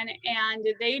going on and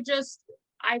they just,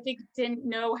 I think didn't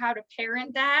know how to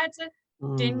parent that,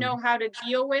 didn't Mm. know how to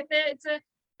deal with it.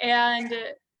 And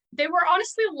they were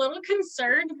honestly a little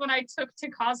concerned when I took to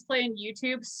cosplay and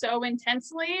YouTube so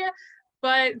intensely,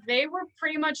 but they were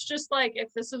pretty much just like,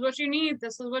 if this is what you need,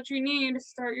 this is what you need,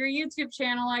 start your YouTube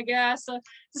channel, I guess. So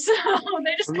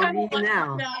they just And look kind of at you left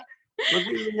now. that. Look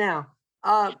at you now.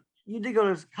 You did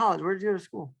go to college. Where did you go to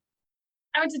school?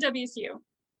 I went to WSU.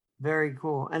 Very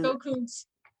cool. And Go Cougs.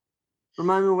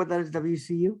 remind me what that is,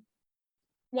 WCU?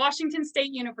 Washington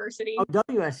State University. Oh,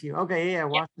 WSU. Okay, yeah,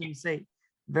 Washington State.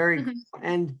 Very Mhm. cool.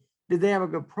 And did they have a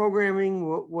good programming?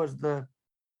 What was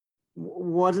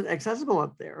it accessible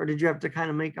up there, or did you have to kind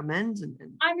of make amends?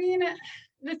 And I mean,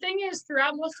 the thing is,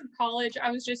 throughout most of college,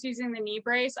 I was just using the knee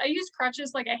brace. I used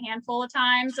crutches like a handful of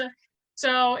times.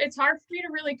 So it's hard for me to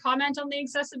really comment on the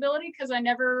accessibility because I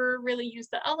never really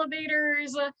used the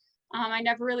elevators. I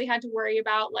never really had to worry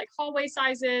about like hallway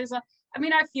sizes. I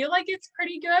mean, I feel like it's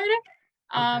pretty good.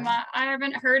 Okay. I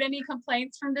haven't heard any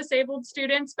complaints from disabled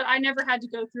students, but I never had to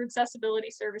go through accessibility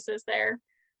services there.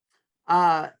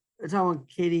 It's on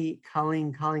Colleen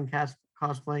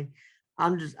cosplay.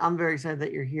 I'm very excited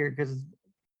that you're here because,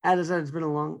 as I said, it's been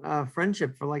a long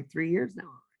friendship for like 3 years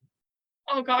now.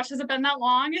 Oh gosh, has it been that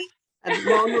long?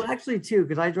 Well, no, actually 2,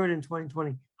 because I joined in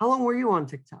 2020. How long were you on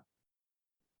TikTok?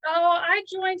 Oh, I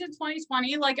joined in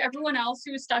 2020, like everyone else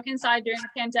who was stuck inside during the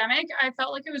pandemic. I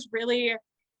felt like it was really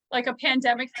like a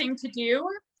pandemic thing to do,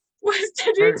 was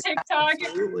to do TikTok.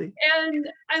 Absolutely. And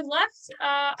I left,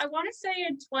 I want to say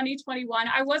in 2021.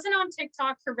 I wasn't on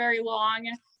TikTok for very long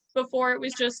before it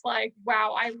was just like,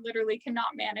 wow, I literally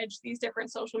cannot manage these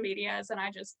different social medias, and I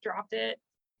just dropped it.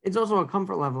 It's also a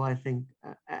comfort level, I think,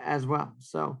 as well.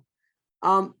 So,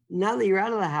 now that you're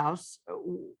out of the house,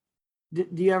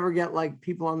 do you ever get like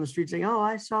people on the street saying, "Oh,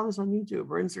 I saw this on YouTube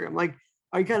or Instagram"? Like,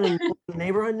 are you kind of in the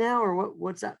neighborhood now, or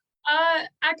what's that?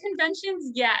 At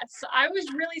conventions, yes. I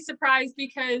was really surprised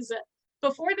because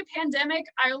before the pandemic,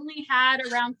 I only had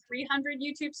around 300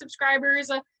 YouTube subscribers.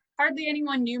 Hardly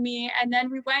anyone knew me. And then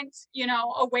we went,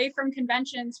 away from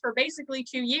conventions for basically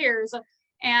 2 years.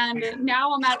 And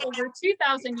now I'm at over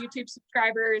 2,000 YouTube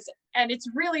subscribers. And it's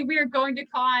really weird going to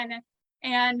con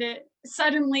and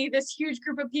suddenly this huge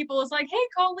group of people is like, "Hey,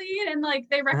 Colleen," and like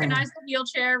they recognize the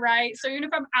wheelchair, right? So even if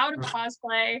I'm out of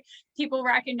cosplay, people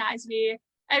recognize me.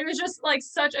 And it was just like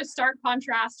such a stark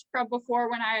contrast from before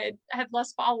when I had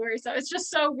less followers. So it's just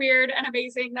so weird and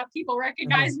amazing that people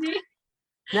recognize me.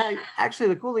 Now, actually,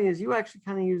 the cool thing is you actually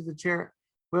kind of use the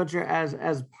wheelchair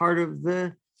as part of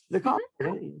the cosplay.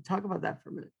 Don't you? Talk about that for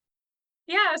a minute.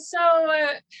 Yeah. So,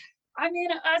 I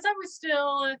mean, as I was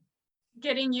still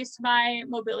getting used to my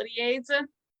mobility aids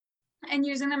and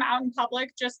using them out in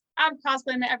public, just out of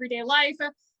cosplay in the everyday life,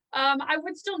 I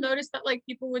would still notice that like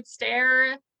people would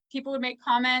stare, people would make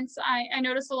comments. I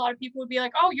noticed a lot of people would be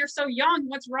like, "Oh, you're so young,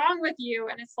 what's wrong with you?"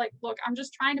 And it's like, look, I'm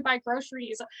just trying to buy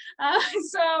groceries.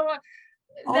 So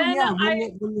Oh then yeah,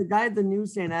 when the guy at the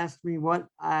newsstand asked me why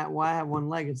I have one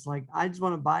leg, it's like I just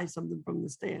want to buy something from the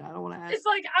stand. I don't want to ask. It's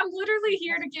like, I'm literally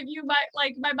here to give you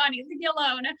my money, leave me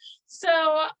alone. So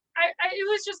it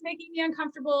was just making me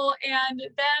uncomfortable. And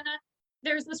then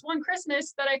there's this one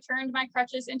Christmas that I turned my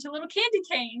crutches into little candy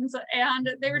canes, and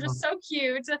they were just so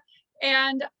cute.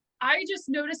 And I just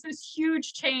noticed this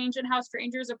huge change in how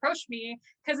strangers approached me,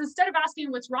 because instead of asking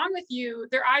what's wrong with you,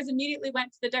 their eyes immediately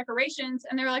went to the decorations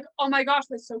and they were like, "Oh my gosh,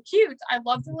 that's so cute. I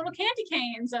love the little candy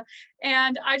canes."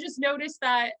 And I just noticed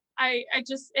that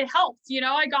it helped,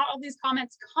 I got all these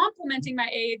comments complimenting my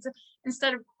aids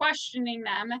instead of questioning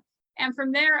them. And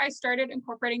from there, I started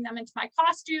incorporating them into my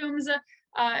costumes.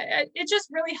 It just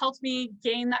really helped me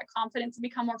gain that confidence and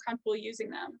become more comfortable using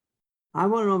them. I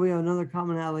want to know if we have another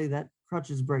commonality that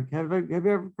crutches break. Have you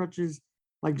ever crutches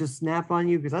like just snap on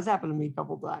you? Because that's happened to me a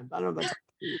couple times. I don't know if that's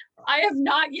I have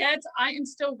not yet. I am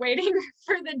still waiting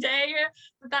for the day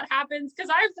that happens, because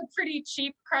I have the pretty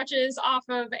cheap crutches off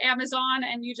of Amazon,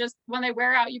 and you just, when they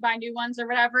wear out, you buy new ones or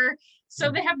whatever. So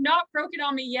they have not broken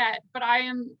on me yet, but I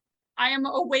am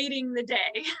awaiting the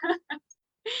day.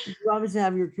 you obviously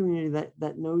have your community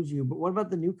that knows you, but what about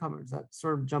the newcomers that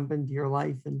sort of jump into your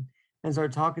life and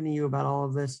start talking to you about all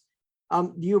of this?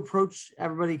 Do you approach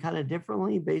everybody kind of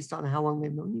differently based on how long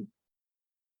they've known you?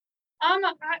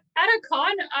 At a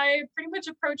con, I pretty much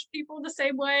approach people the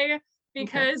same way,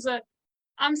 because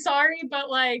I'm sorry, but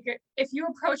like if you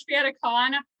approach me at a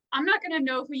con, I'm not gonna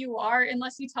know who you are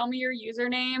unless you tell me your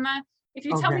username. If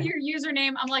you tell me your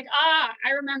username, I'm like,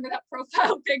 I remember that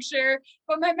profile picture,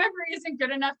 but my memory isn't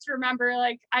good enough to remember.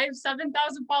 Like, I have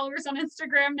 7,000 followers on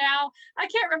Instagram now. I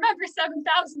can't remember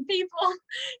 7,000 people.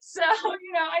 So,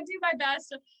 I do my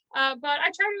best. But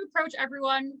I try to approach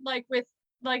everyone like with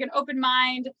like an open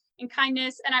mind and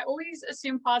kindness, and I always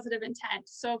assume positive intent.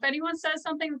 So if anyone says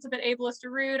something that's a bit ableist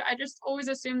or rude, I just always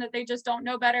assume that they just don't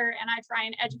know better, and I try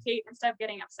and educate instead of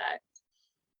getting upset.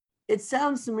 It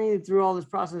sounds to me through all this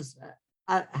process.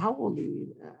 How old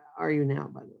are you now,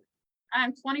 by the way?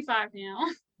 I'm 25 now.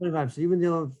 25. So you've been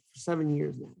dealing with it for 7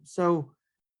 years now. So,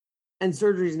 and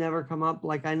surgeries never come up.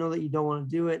 Like, I know that you don't want to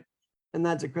do it, and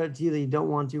that's a credit to you that you don't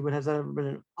want to. But has that ever been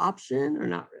an option or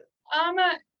not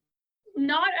really?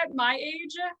 Not at my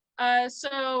age.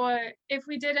 So if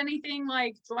we did anything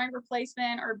like joint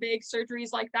replacement or big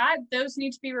surgeries like that, those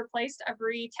need to be replaced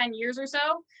every 10 years or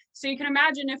so. So you can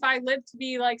imagine if I live to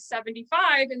be like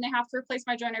 75 and they have to replace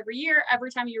my joint every year,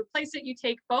 every time you replace it, you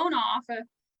take bone off.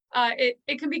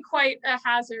 It can be quite a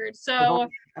hazard. So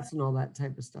Grafts and all that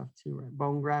type of stuff too, right?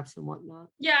 Bone grafts and whatnot.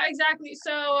 yeah, exactly.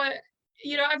 So,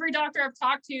 every doctor I've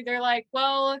talked to, they're like,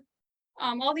 well,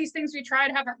 all these things we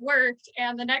tried haven't worked,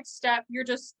 and the next step, you're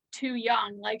just too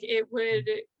young. Like, it would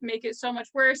make it so much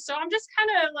worse. So I'm just kind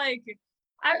of like,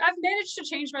 I've managed to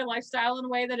change my lifestyle in a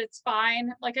way that it's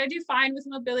fine. Like, I do fine with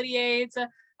mobility aids.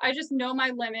 I just know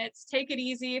my limits, take it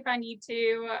easy if I need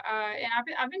to. And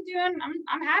I've been doing,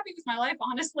 I'm happy with my life,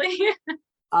 honestly.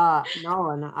 No,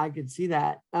 and I could see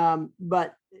that.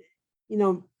 But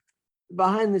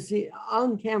behind the scene,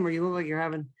 on camera, you look like you're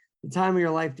having the time of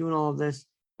your life doing all of this.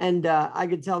 And I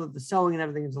could tell that the sewing and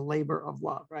everything is a labor of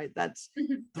love, right? That's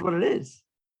what it is.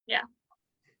 Yeah.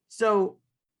 So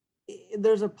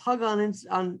there's a pug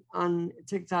on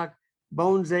TikTok,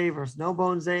 Bones Day versus no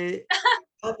Bones Day.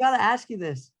 I've got to ask you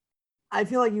this. I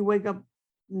feel like you wake up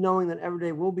knowing that every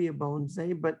day will be a Bones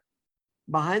Day, but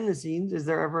behind the scenes, is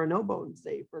there ever a no Bones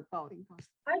Day for Colleen?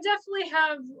 I definitely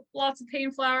have lots of pain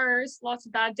flowers, lots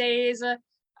of bad days.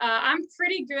 I'm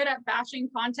pretty good at batching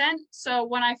content. So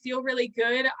when I feel really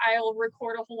good, I'll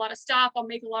record a whole lot of stuff. I'll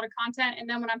make a lot of content. And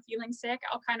then when I'm feeling sick,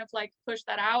 I'll kind of like push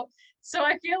that out. So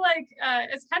I feel like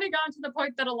it's kind of gotten to the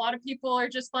point that a lot of people are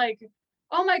just like,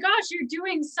 oh my gosh, you're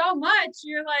doing so much.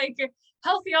 You're like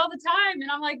healthy all the time.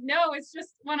 And I'm like, no, it's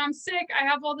just when I'm sick, I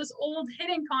have all this old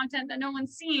hidden content that no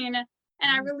one's seen. And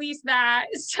I release that.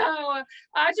 So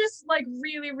I just like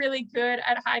really, really good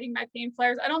at hiding my pain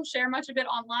flares. I don't share much of it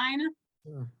online.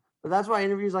 Sure. But that's why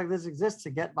interviews like this exist,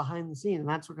 to get behind the scene. And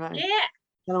that's what kind of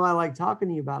Yeah. I like talking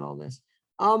to you about all this.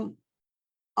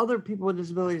 Other people with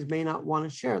disabilities may not want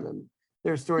to share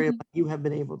their story like you have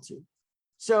been able to.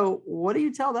 So what do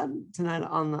you tell them tonight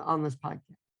on this podcast?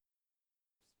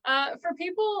 For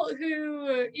people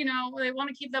who, they want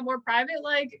to keep that more private,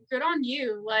 like, good on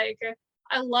you. Like,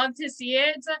 I love to see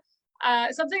it.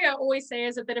 Something I always say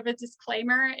as a bit of a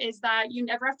disclaimer is that you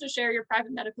never have to share your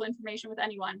private medical information with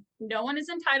anyone. No one is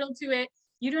entitled to it.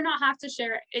 You do not have to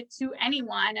share it to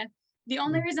anyone. The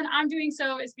only reason I'm doing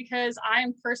so is because I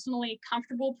am personally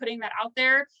comfortable putting that out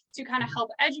there to kind of help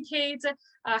educate,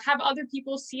 have other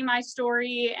people see my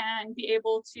story and be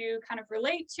able to kind of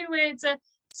relate to it.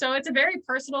 So it's a very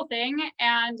personal thing,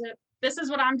 and this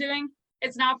is what I'm doing.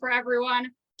 It's not for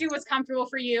everyone. Do what's comfortable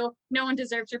for you. No one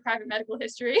deserves your private medical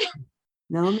history.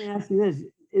 Now let me ask you this: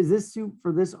 is this suit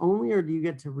for this only, or do you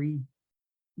get to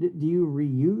do you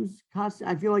reuse costumes?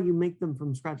 I feel like you make them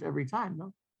from scratch every time,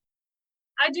 no?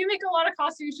 I do make a lot of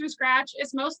costumes from scratch.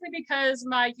 It's mostly because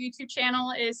my YouTube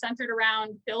channel is centered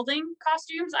around building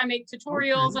costumes. I make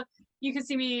tutorials. Okay. You can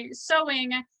see me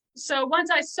sewing. So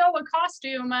once I sew a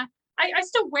costume, I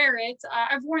still wear it.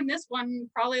 I've worn this one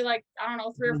probably like, I don't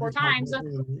know, 3 or 4 times,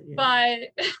 but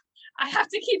I have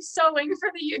to keep sewing for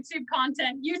the YouTube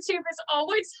content. YouTube is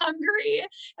always hungry,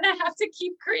 and I have to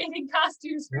keep creating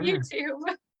costumes for YouTube.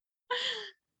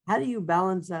 How do you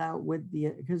balance that out with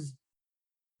because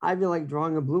I feel like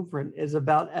drawing a blueprint is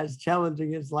about as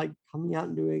challenging as like coming out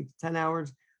and doing 10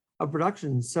 hours of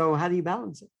production. So how do you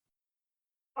balance it?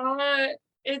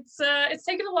 It's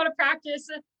taken a lot of practice.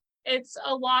 It's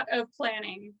a lot of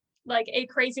planning, like a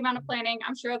crazy amount of planning.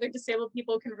 I'm sure other disabled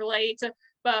people can relate,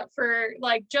 but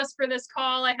just for this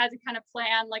call, I had to kind of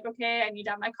plan like, okay, I need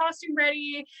to have my costume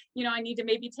ready. I need to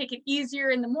maybe take it easier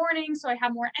in the morning so I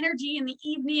have more energy in the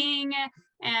evening.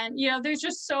 And, there's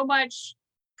just so much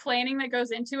planning that goes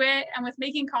into it. And with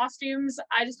making costumes,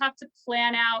 I just have to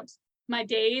plan out my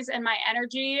days and my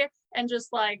energy and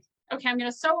just like, okay, I'm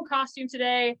going to sew a costume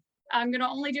today. I'm going to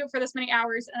only do it for this many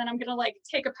hours. And then I'm going to like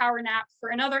take a power nap for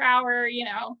another hour,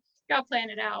 got to plan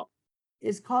it out.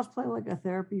 Is cosplay like a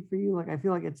therapy for you? Like, I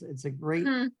feel like it's a great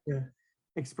to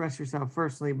express yourself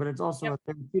firstly, but it's also a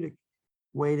therapeutic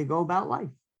way to go about life.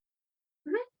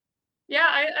 Yeah,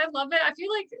 I love it. I feel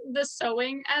like the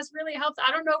sewing has really helped.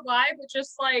 I don't know why, but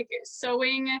just like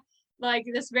sewing, like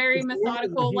this very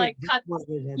methodical, like cut.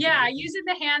 Yeah, using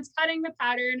the hands, cutting the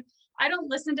pattern. I don't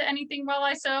listen to anything while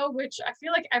I sew, which I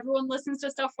feel like everyone listens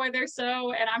to stuff while they're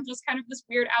sew, and I'm just kind of this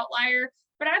weird outlier.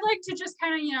 But I like to just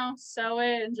kind of, sew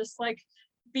it and just like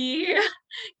be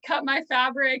cut my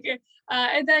fabric.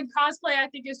 And then cosplay, I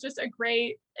think, is just a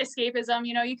great escapism.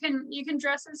 You can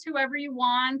dress as whoever you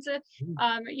want.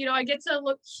 I get to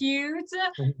look cute.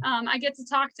 I get to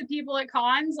talk to people at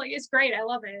cons. Like, it's great. I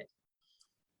love it.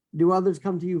 Do others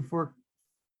come to you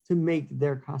to make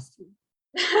their costume?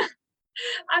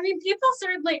 I mean, people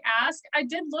certainly ask. I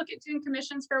did look at doing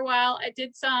commissions for a while. I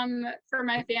did some for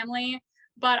my family,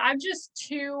 but I'm just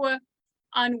too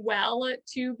unwell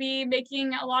to be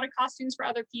making a lot of costumes for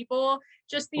other people.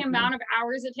 Just the amount of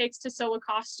hours it takes to sew a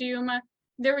costume.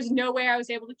 There was no way I was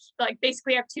able to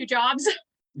basically have 2 jobs.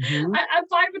 I'm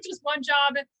fine with just one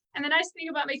job. And the nice thing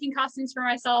about making costumes for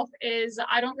myself is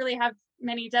I don't really have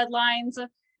many deadlines.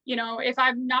 If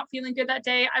I'm not feeling good that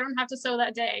day, I don't have to sew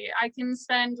that day. I can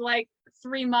spend like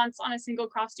 3 months on a single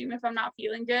costume if I'm not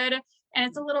feeling good. And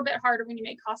it's a little bit harder when you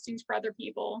make costumes for other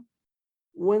people.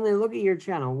 When they look at your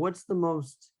channel, what's the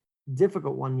most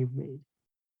difficult one you've made?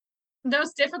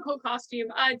 Most difficult costume?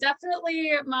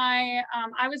 Definitely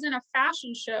I was in a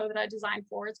fashion show that I designed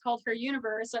for. It's called Her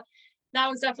Universe. That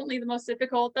was definitely the most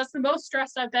difficult. That's the most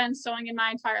stressed I've been sewing in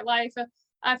my entire life.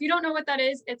 If you don't know what that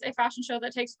is, it's a fashion show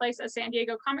that takes place at San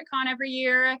Diego Comic-Con every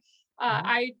year.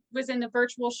 I was in the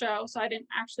virtual show, so I didn't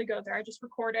actually go there. I just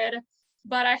recorded.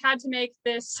 But I had to make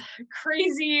this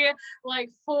crazy,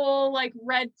 full,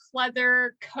 red pleather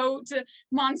coat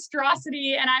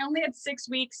monstrosity. And I only had 6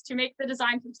 weeks to make the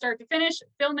design from start to finish,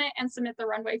 film it, and submit the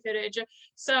runway footage.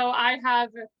 So I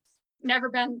have never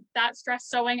been that stressed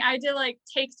sewing. I had to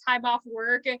take time off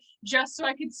work just so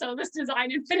I could sew this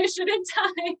design and finish it in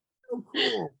time. Oh,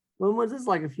 cool. When was this?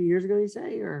 Like a few years ago, you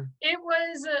say? Or it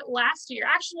was last year,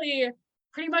 actually,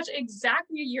 pretty much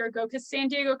exactly a year ago, because San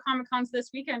Diego Comic-Con's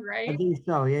this weekend, right? I think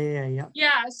so. Yeah. Yeah,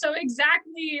 so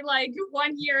exactly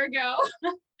 1 year ago,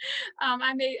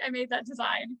 I made that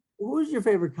design. Who's your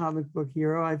favorite comic book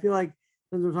hero? I feel like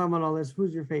since we're talking about all this,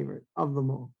 who's your favorite of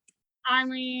them all? I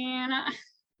mean,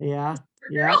 yeah.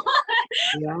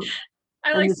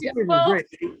 I like great.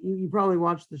 You probably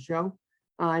watched the show.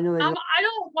 I know they. I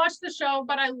don't watch the show,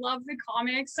 but I love the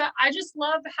comics. I just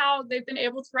love how they've been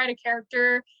able to write a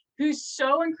character who's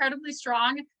so incredibly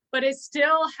strong, but is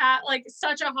still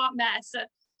such a hot mess.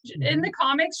 In the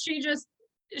comics,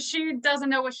 she doesn't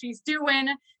know what she's doing.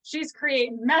 She's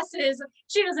creating messes.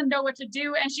 She doesn't know what to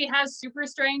do, and she has super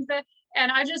strength.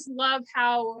 And I just love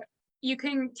how you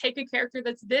can take a character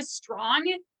that's this strong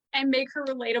and make her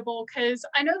relatable, because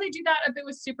I know they do that a bit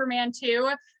with Superman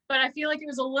too, but I feel like it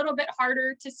was a little bit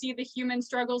harder to see the human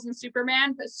struggles in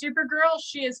Superman. But Supergirl,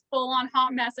 she is full on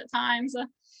hot mess at times.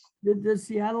 Does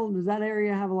that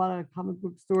area have a lot of comic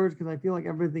book stores? Because I feel like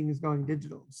everything is going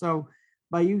digital. So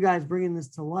by you guys bringing this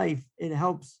to life, it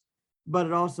helps, but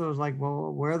it also is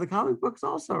well, where are the comic books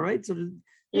also, right? So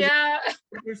yeah,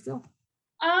 there's still.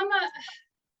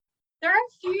 There are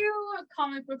a few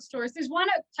comic book stores. There's one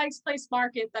at Pike's Place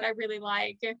Market that I really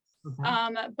like.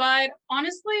 Okay. But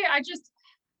honestly,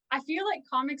 I feel like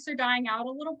comics are dying out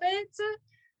a little bit.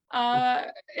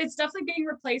 It's definitely being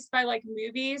replaced by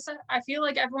movies. I feel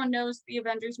like everyone knows the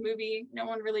Avengers movie. No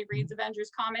one really reads Avengers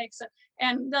comics,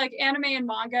 and anime and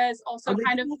manga is also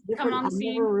kind of come on the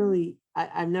scene.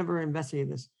 I've never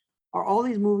investigated this. Are all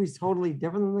these movies totally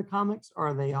different than the comics? Or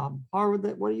are they on par with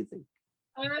it? What do you think?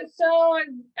 So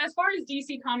as far as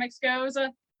DC Comics goes,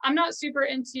 I'm not super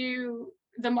into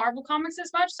the Marvel comics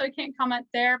as much, so I can't comment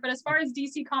there. But as far as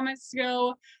DC Comics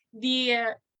go,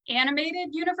 the animated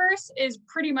universe is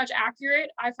pretty much accurate.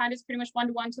 I find it's pretty much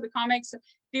 1-to-1 to the comics.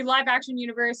 The live action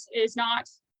universe is not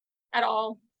at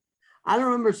all. I don't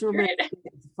remember Superman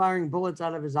firing bullets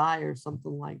out of his eye or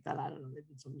something like that. I don't know. They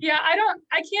did something. Yeah,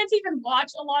 I can't even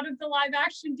watch a lot of the live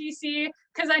action DC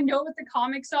because I know what the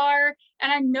comics are,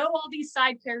 and I know all these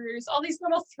side characters, all these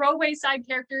little throwaway side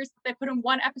characters that they put in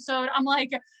one episode. I'm like,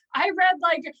 I read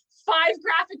 5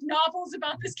 graphic novels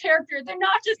about this character. They're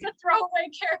not just a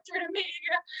throwaway character to me.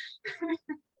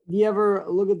 Do you ever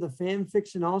look at the fan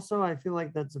fiction also? I feel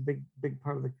like that's a big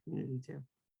part of the community too.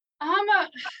 I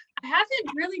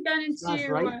haven't really been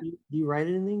into. Right? Do you write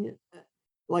anything?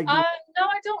 No,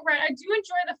 I don't write. I do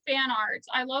enjoy the fan art.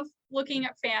 I love looking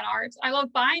at fan art. I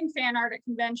love buying fan art at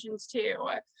conventions too.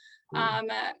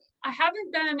 I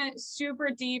haven't been super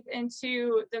deep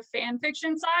into the fan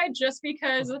fiction side just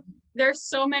because there's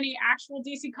so many actual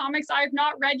DC comics I've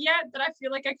not read yet that I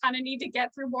feel like I kind of need to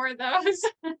get through more of those.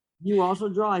 You also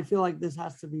draw? I feel like this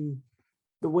has to be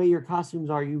the way your costumes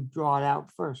are, you draw it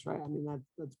out first, right? I mean,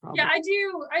 that's probably. Yeah, I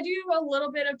do a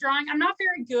little bit of drawing. I'm not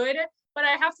very good, but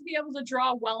I have to be able to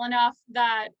draw well enough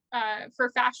that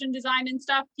for fashion design and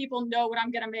stuff, people know what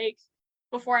I'm gonna make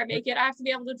before I make it. I have to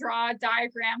be able to draw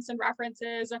diagrams and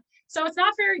references. So it's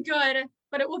not very good,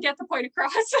 but it will get the point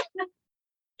across.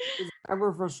 Is ever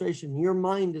a frustration. Your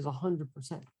mind is 100%.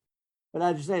 But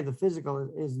as you say, the physical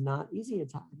is not easy at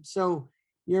times. So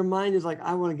your mind is like,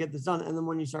 I want to get this done. And then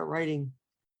when you start writing,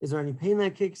 is there any pain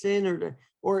that kicks in,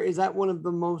 or is that one of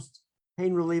the most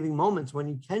pain relieving moments when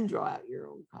you can draw out your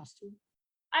own costume?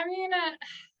 I mean,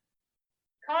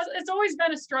 it's always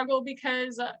been a struggle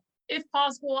because if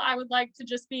possible, I would like to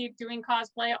just be doing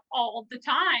cosplay all the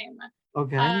time.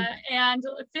 Okay. And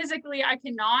physically, I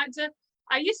cannot.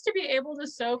 I used to be able to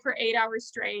sew for 8 hours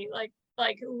straight, like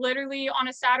literally on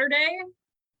a Saturday,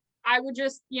 I would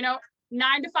just,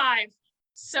 9 to 5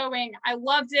 sewing. I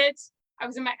loved it. I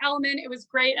was in my element. It was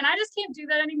great. And I just can't do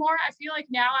that anymore. I feel like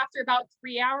now after about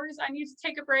 3 hours, I need to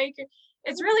take a break.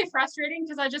 It's really frustrating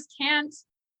because I just can't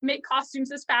make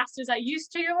costumes as fast as I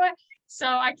used to. So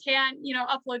I can't,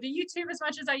 upload to YouTube as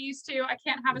much as I used to. I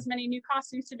can't have as many new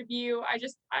costumes to debut.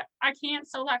 I can't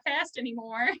sew that fast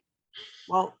anymore.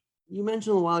 Well, you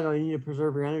mentioned a while ago, you need to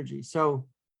preserve your energy. So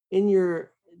in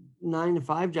your 9 to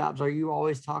 5 jobs, are you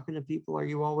always talking to people? Are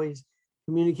you always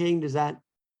communicating? Does that,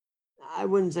 I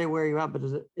wouldn't say wear you out, but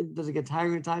does it get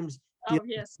tiring at times? Oh,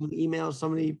 yes. So many emails, so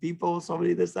many people, so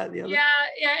many this, that, and the other.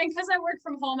 Yeah. And because I work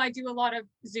from home, I do a lot of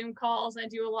Zoom calls. I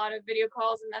do a lot of video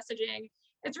calls and messaging.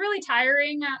 It's really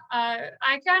tiring.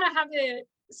 I kind of have it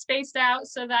spaced out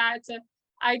so that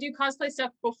I do cosplay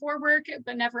stuff before work,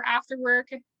 but never after work.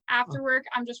 After work,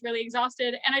 I'm just really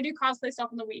exhausted. And I do cosplay stuff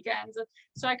on the weekends.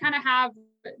 So I kind of have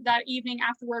that evening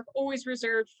after work always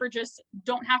reserved for just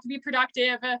don't have to be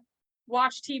productive,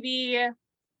 watch TV,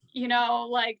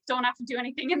 don't have to do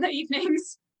anything in the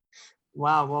evenings.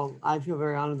 Wow. Well, I feel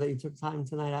very honored that you took time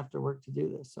tonight after work to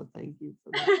do this. So thank you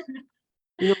for that.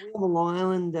 We have a Long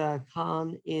Island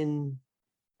con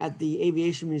at the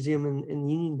Aviation Museum in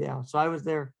Uniondale. So I was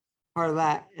there, part of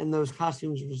that, and those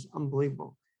costumes were just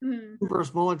unbelievable. Mm-hmm. For a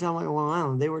smaller town like Long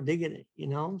Island, they were digging it,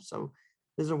 So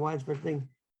this is a widespread thing.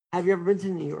 Have you ever been to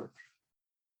New York?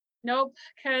 Nope,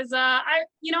 because I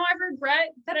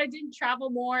regret that I didn't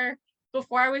travel more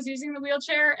before I was using the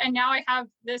wheelchair, and now I have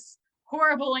this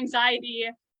horrible anxiety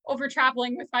over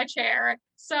traveling with my chair.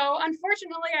 So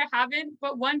unfortunately, I haven't.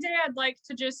 But one day I'd like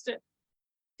to just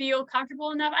feel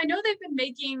comfortable enough. I know they've been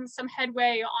making some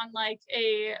headway on like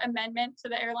a amendment to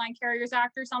the Airline Carriers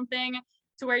Act or something,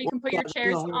 to where you can put your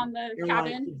chairs on the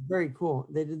cabin. It's very cool.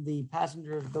 They did the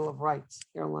Passengers Bill of Rights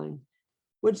airline,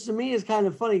 which to me is kind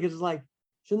of funny because it's like,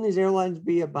 shouldn't these airlines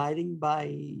be abiding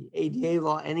by ADA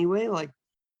law anyway? Like,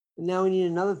 now we need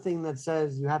another thing that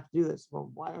says you have to do this. Well,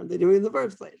 why aren't they doing it in the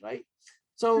first place, right?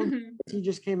 So he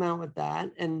just came out with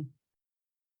that. And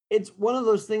it's one of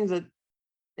those things that,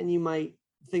 and you might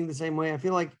think the same way, I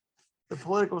feel like the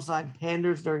political side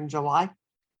panders during July,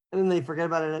 and then they forget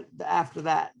about it after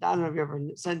that. I don't know if you ever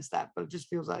sensed that, but it just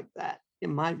feels like that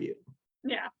in my view.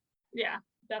 Yeah,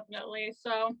 definitely.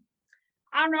 So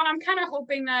I don't know. I'm kind of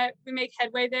hoping that we make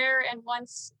headway there. And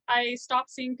once I stop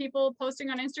seeing people posting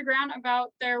on Instagram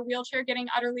about their wheelchair getting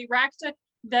utterly wrecked,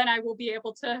 then I will be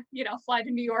able to, fly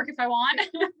to New York if I want.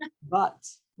 But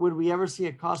would we ever see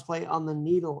a cosplay on the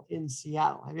Needle in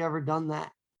Seattle? Have you ever done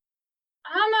that?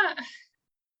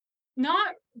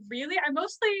 Not really. I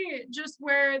mostly just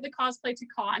wear the cosplay to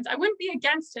cons. I wouldn't be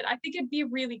against it. I think it'd be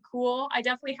really cool. I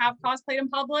definitely have cosplayed in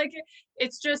public.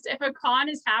 It's just if a con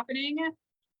is happening,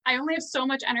 I only have so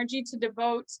much energy to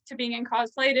devote to being in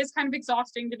cosplay. It is kind of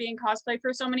exhausting to be in cosplay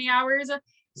for so many hours.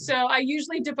 So I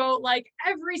usually devote like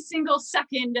every single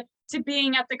second to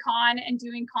being at the con and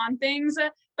doing con things,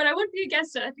 but I wouldn't be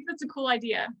against it. I think that's a cool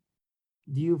idea.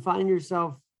 Do you find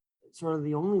yourself sort of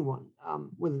the only one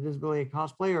with a disability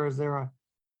cosplay, or is there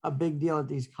a big deal at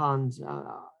these cons,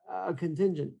 a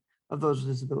contingent of those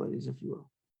disabilities, if you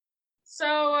will?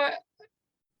 So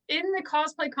in the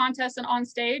cosplay contest and on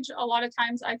stage, a lot of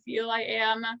times I feel I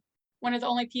am one of the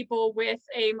only people with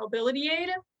a mobility aid.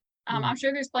 I'm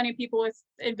sure there's plenty of people with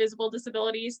invisible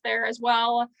disabilities there as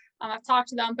well. I've talked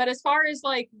to them, but as far as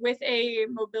like with a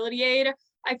mobility aid,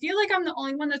 I feel like I'm the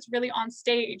only one that's really on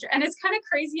stage. And it's kind of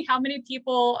crazy how many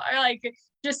people are like,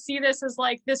 just see this as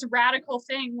like this radical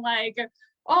thing. Like,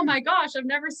 oh my gosh, I've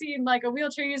never seen like a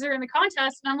wheelchair user in the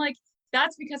contest. And I'm like,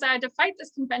 that's because I had to fight this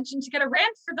convention to get a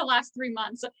ramp for the last 3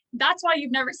 months. That's why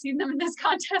you've never seen them in this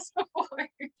contest before.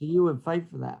 You would fight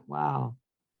for that. Wow.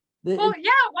 Well,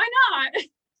 yeah, why not?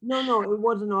 No, it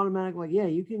wasn't automatic. Like, yeah,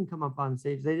 you can come up on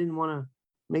stage. They didn't want to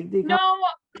make the. No,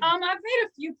 I've made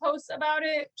a few posts about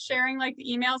it, sharing like the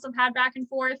emails I've had back and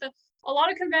forth. A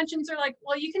lot of conventions are like,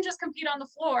 well, you can just compete on the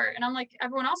floor. And I'm like,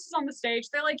 everyone else is on the stage.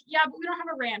 They're like, yeah, but we don't have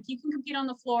a ramp. You can compete on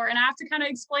the floor. And I have to kind of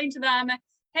explain to them,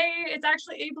 hey, it's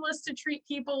actually ableist to treat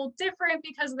people different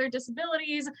because of their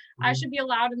disabilities. I should be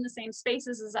allowed in the same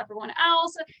spaces as everyone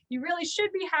else. You really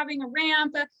should be having a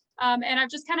ramp. And I've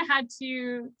just kind of had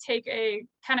to take a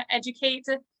kind of educate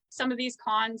some of these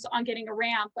cons on getting a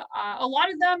ramp. A lot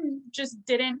of them just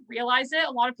didn't realize it.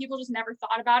 A lot of people just never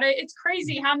thought about it. It's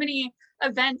crazy how many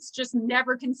events just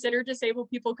never consider disabled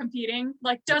people competing,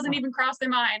 like doesn't even cross their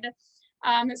mind.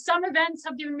 Some events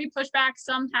have given me pushback,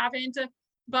 some haven't,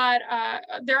 but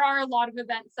there are a lot of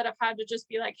events that I've had to just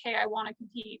be like, hey, I want to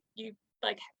compete. You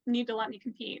like need to let me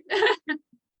compete.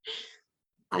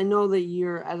 I know that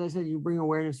you're, as I said, you bring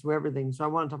awareness to everything. So I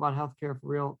want to talk about healthcare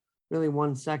for really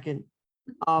 1 second.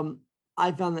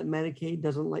 I found that Medicaid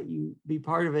doesn't let you be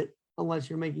part of it unless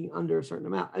you're making under a certain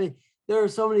amount. I mean, there are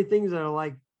so many things that are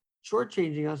like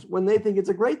shortchanging us when they think it's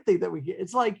a great thing that we get.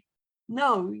 It's like,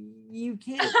 no, you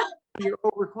can't. You're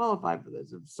overqualified for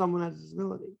this if someone has a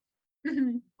disability.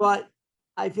 But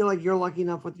I feel like you're lucky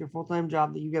enough with your full-time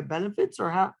job that you get benefits, or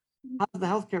how's the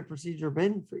healthcare procedure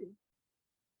been for you?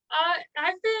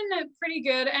 I've been pretty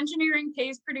good. Engineering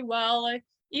pays pretty well.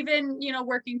 Even,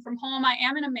 working from home, I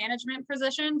am in a management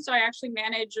position. So I actually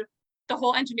manage the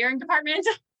whole engineering department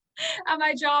at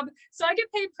my job. So I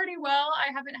get paid pretty well.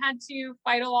 I haven't had to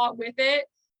fight a lot with it,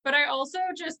 but I also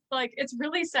just like, it's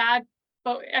really sad,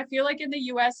 but I feel like in the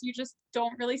US, you just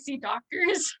don't really see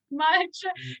doctors much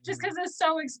just because it's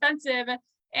so expensive.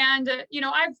 And,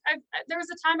 there was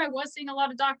a time I was seeing a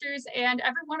lot of doctors and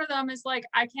every one of them is like,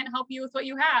 I can't help you with what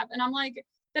you have. And I'm like,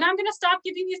 then I'm going to stop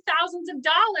giving you thousands of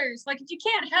dollars. Like, if you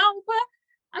can't help,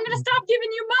 I'm going to stop giving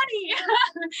you money.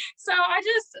 So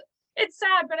it's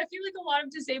sad, but I feel like a lot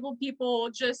of disabled people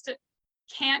just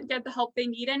can't get the help they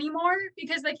need anymore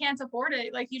because they can't afford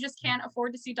it. Like, you just can't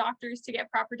afford to see doctors to get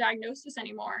proper diagnosis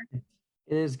anymore.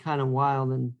 It is kind of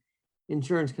wild, and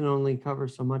insurance can only cover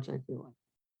so much, I feel like.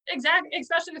 Exactly,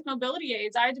 especially with mobility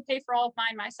aids. I had to pay for all of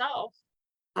mine myself.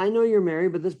 I know you're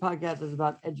married, but this podcast is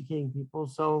about educating people.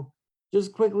 So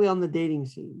just quickly on the dating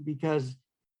scene, because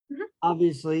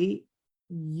obviously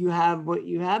you have what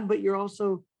you have, but you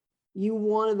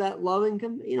wanted that love and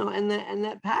and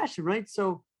that passion, right?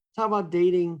 So talk about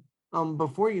dating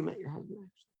before you met your husband.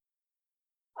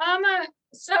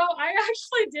 So I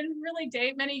actually didn't really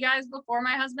date many guys before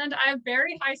my husband. I have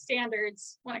very high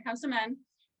standards when it comes to men,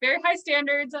 very high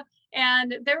standards,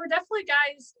 and there were definitely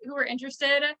guys who were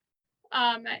interested.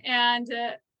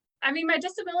 I mean, my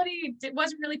disability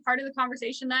wasn't really part of the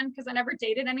conversation then because I never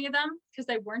dated any of them because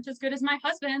they weren't as good as my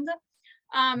husband.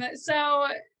 So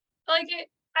like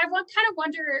I kind of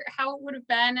wonder how it would have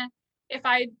been if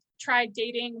I tried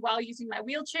dating while using my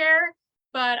wheelchair,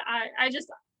 but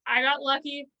I got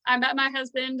lucky. I met my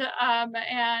husband,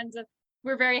 and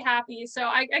we're very happy. So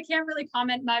I can't really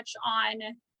comment much on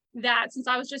that since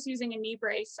I was just using a knee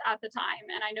brace at the time.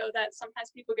 And I know that sometimes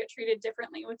people get treated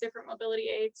differently with different mobility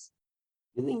aids.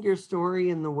 Do you think your story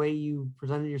and the way you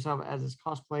presented yourself as this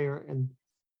cosplayer and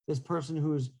this person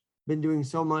who's been doing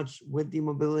so much with the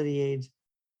mobility aids,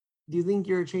 do you think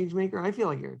you're a change maker? I feel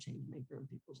like you're a change maker in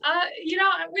people's lives.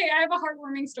 Wait, I have a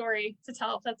heartwarming story to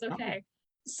tell if that's okay.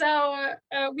 So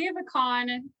we have a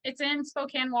con. It's in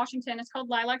Spokane, Washington. It's called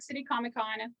Lilac City Comic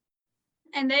Con.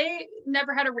 And they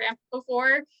never had a ramp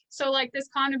before. So like this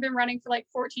con had been running for like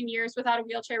 14 years without a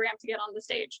wheelchair ramp to get on the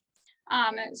stage.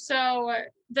 So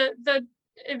the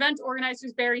event organizer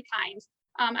was very kind.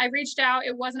 I reached out,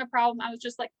 it wasn't a problem. I was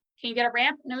just like, can you get a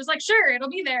ramp? And it was like, sure, it'll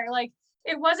be there. Like,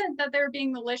 it wasn't that they were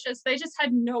being malicious. They just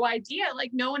had no idea.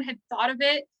 Like, no one had thought of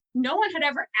it. No one had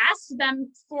ever asked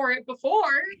them for it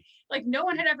before. Like, no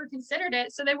one had ever considered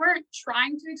it. So they weren't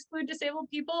trying to exclude disabled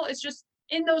people. It's just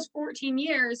in those 14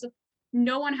 years,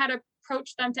 no one had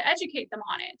approached them to educate them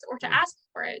on it or to ask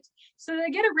for it. So they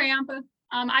get a ramp.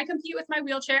 I compete with my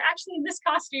wheelchair, actually in this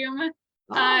costume,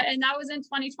 and that was in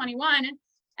 2021.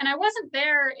 And I wasn't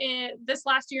there this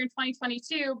last year in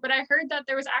 2022, but I heard that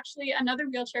there was actually another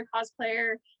wheelchair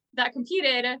cosplayer that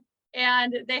competed,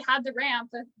 and they had the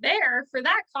ramp there for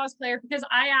that cosplayer because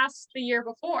I asked the year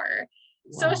before.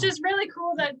 Wow. So it's just really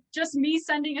cool that just me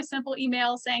sending a simple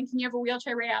email saying, can you have a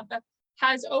wheelchair ramp,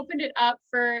 has opened it up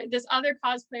for this other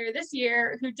cosplayer this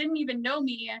year who didn't even know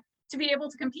me to be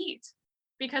able to compete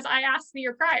because I asked the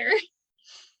year prior.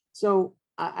 So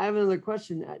I have another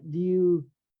question. Do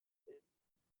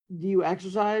you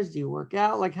exercise? Do you work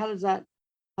out? Like, how does that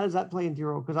play into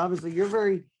your role? Because obviously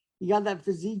you got that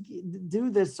physique, do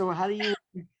this. So how do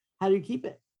you keep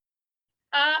it?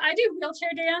 I do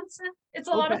wheelchair dance. It's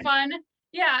a lot of Okay. fun.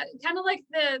 Yeah, kind of like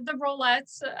the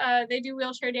Rollettes. They do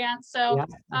wheelchair dance. So Yeah.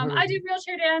 I do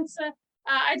wheelchair dance.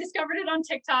 I discovered it on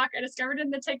TikTok. I discovered it in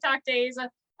the TikTok days, and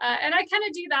I kind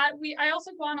of do that. I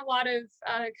also go on a lot of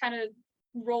kind of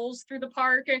rolls through the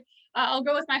park. I'll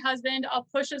go with my husband. I'll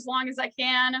push as long as I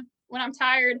can. When I'm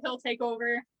tired, he'll take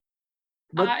over,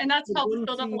 and that's helped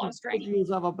build up a lot of strength. Pushing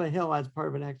yourself up a hill as part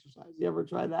of an exercise. You ever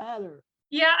try that or?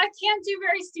 Yeah, I can't do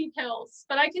very steep hills,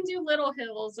 but I can do little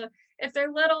hills. If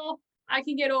they're little, I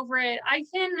can get over it. I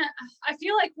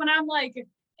feel like when I'm like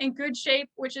in good shape,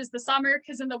 which is the summer,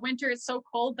 because in the winter it's so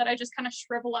cold that I just kind of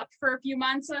shrivel up for a few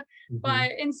months.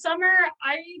 But in summer,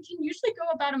 I can usually go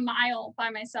about a mile by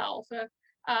myself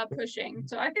pushing.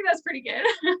 So I think that's pretty good.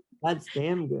 That's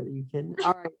damn good. Are you kidding?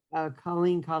 All right,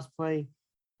 Colleen, Cosplay.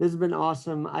 This has been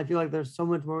awesome. I feel like there's so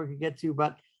much more we could get to,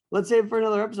 but let's save it for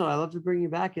another episode. I'd love to bring you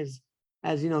back as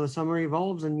you know, the summer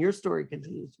evolves and your story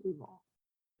continues to evolve.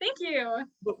 Thank you.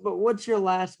 But what's your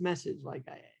last message? Like,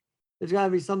 there's got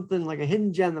to be something like a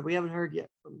hidden gem that we haven't heard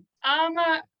yet from.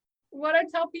 What I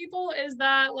tell people is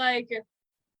that like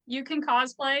you can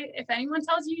cosplay. If anyone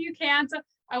tells you you can't,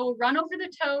 I will run over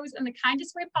the toes in the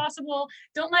kindest way possible.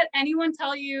 Don't let anyone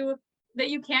tell you that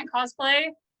you can't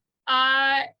cosplay.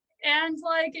 And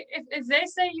like if they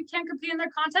say you can't compete in their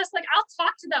contest, like I'll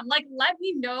talk to them. Like let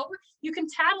me know. You can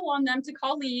tattle on them to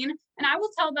Colleen, and I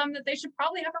will tell them that they should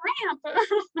probably have a ramp.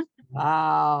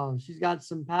 Wow, she's got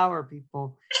some power,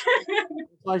 people.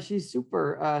 That's why she's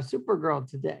super girl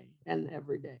today and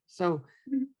every day. So,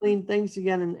 Colleen, thanks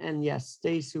again, and yes,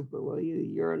 stay super, will you?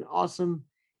 You're an awesome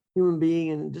human being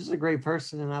and just a great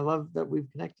person, and I love that we've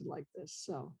connected like this.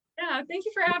 So, yeah, thank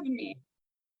you for having me.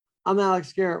 I'm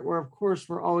Alex Garrett, where of course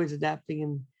we're always adapting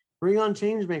and bring on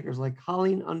change makers like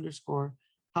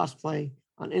Colleen_cosplay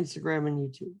on Instagram and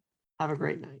YouTube. Have a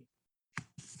great night.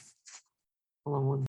 Hold on one.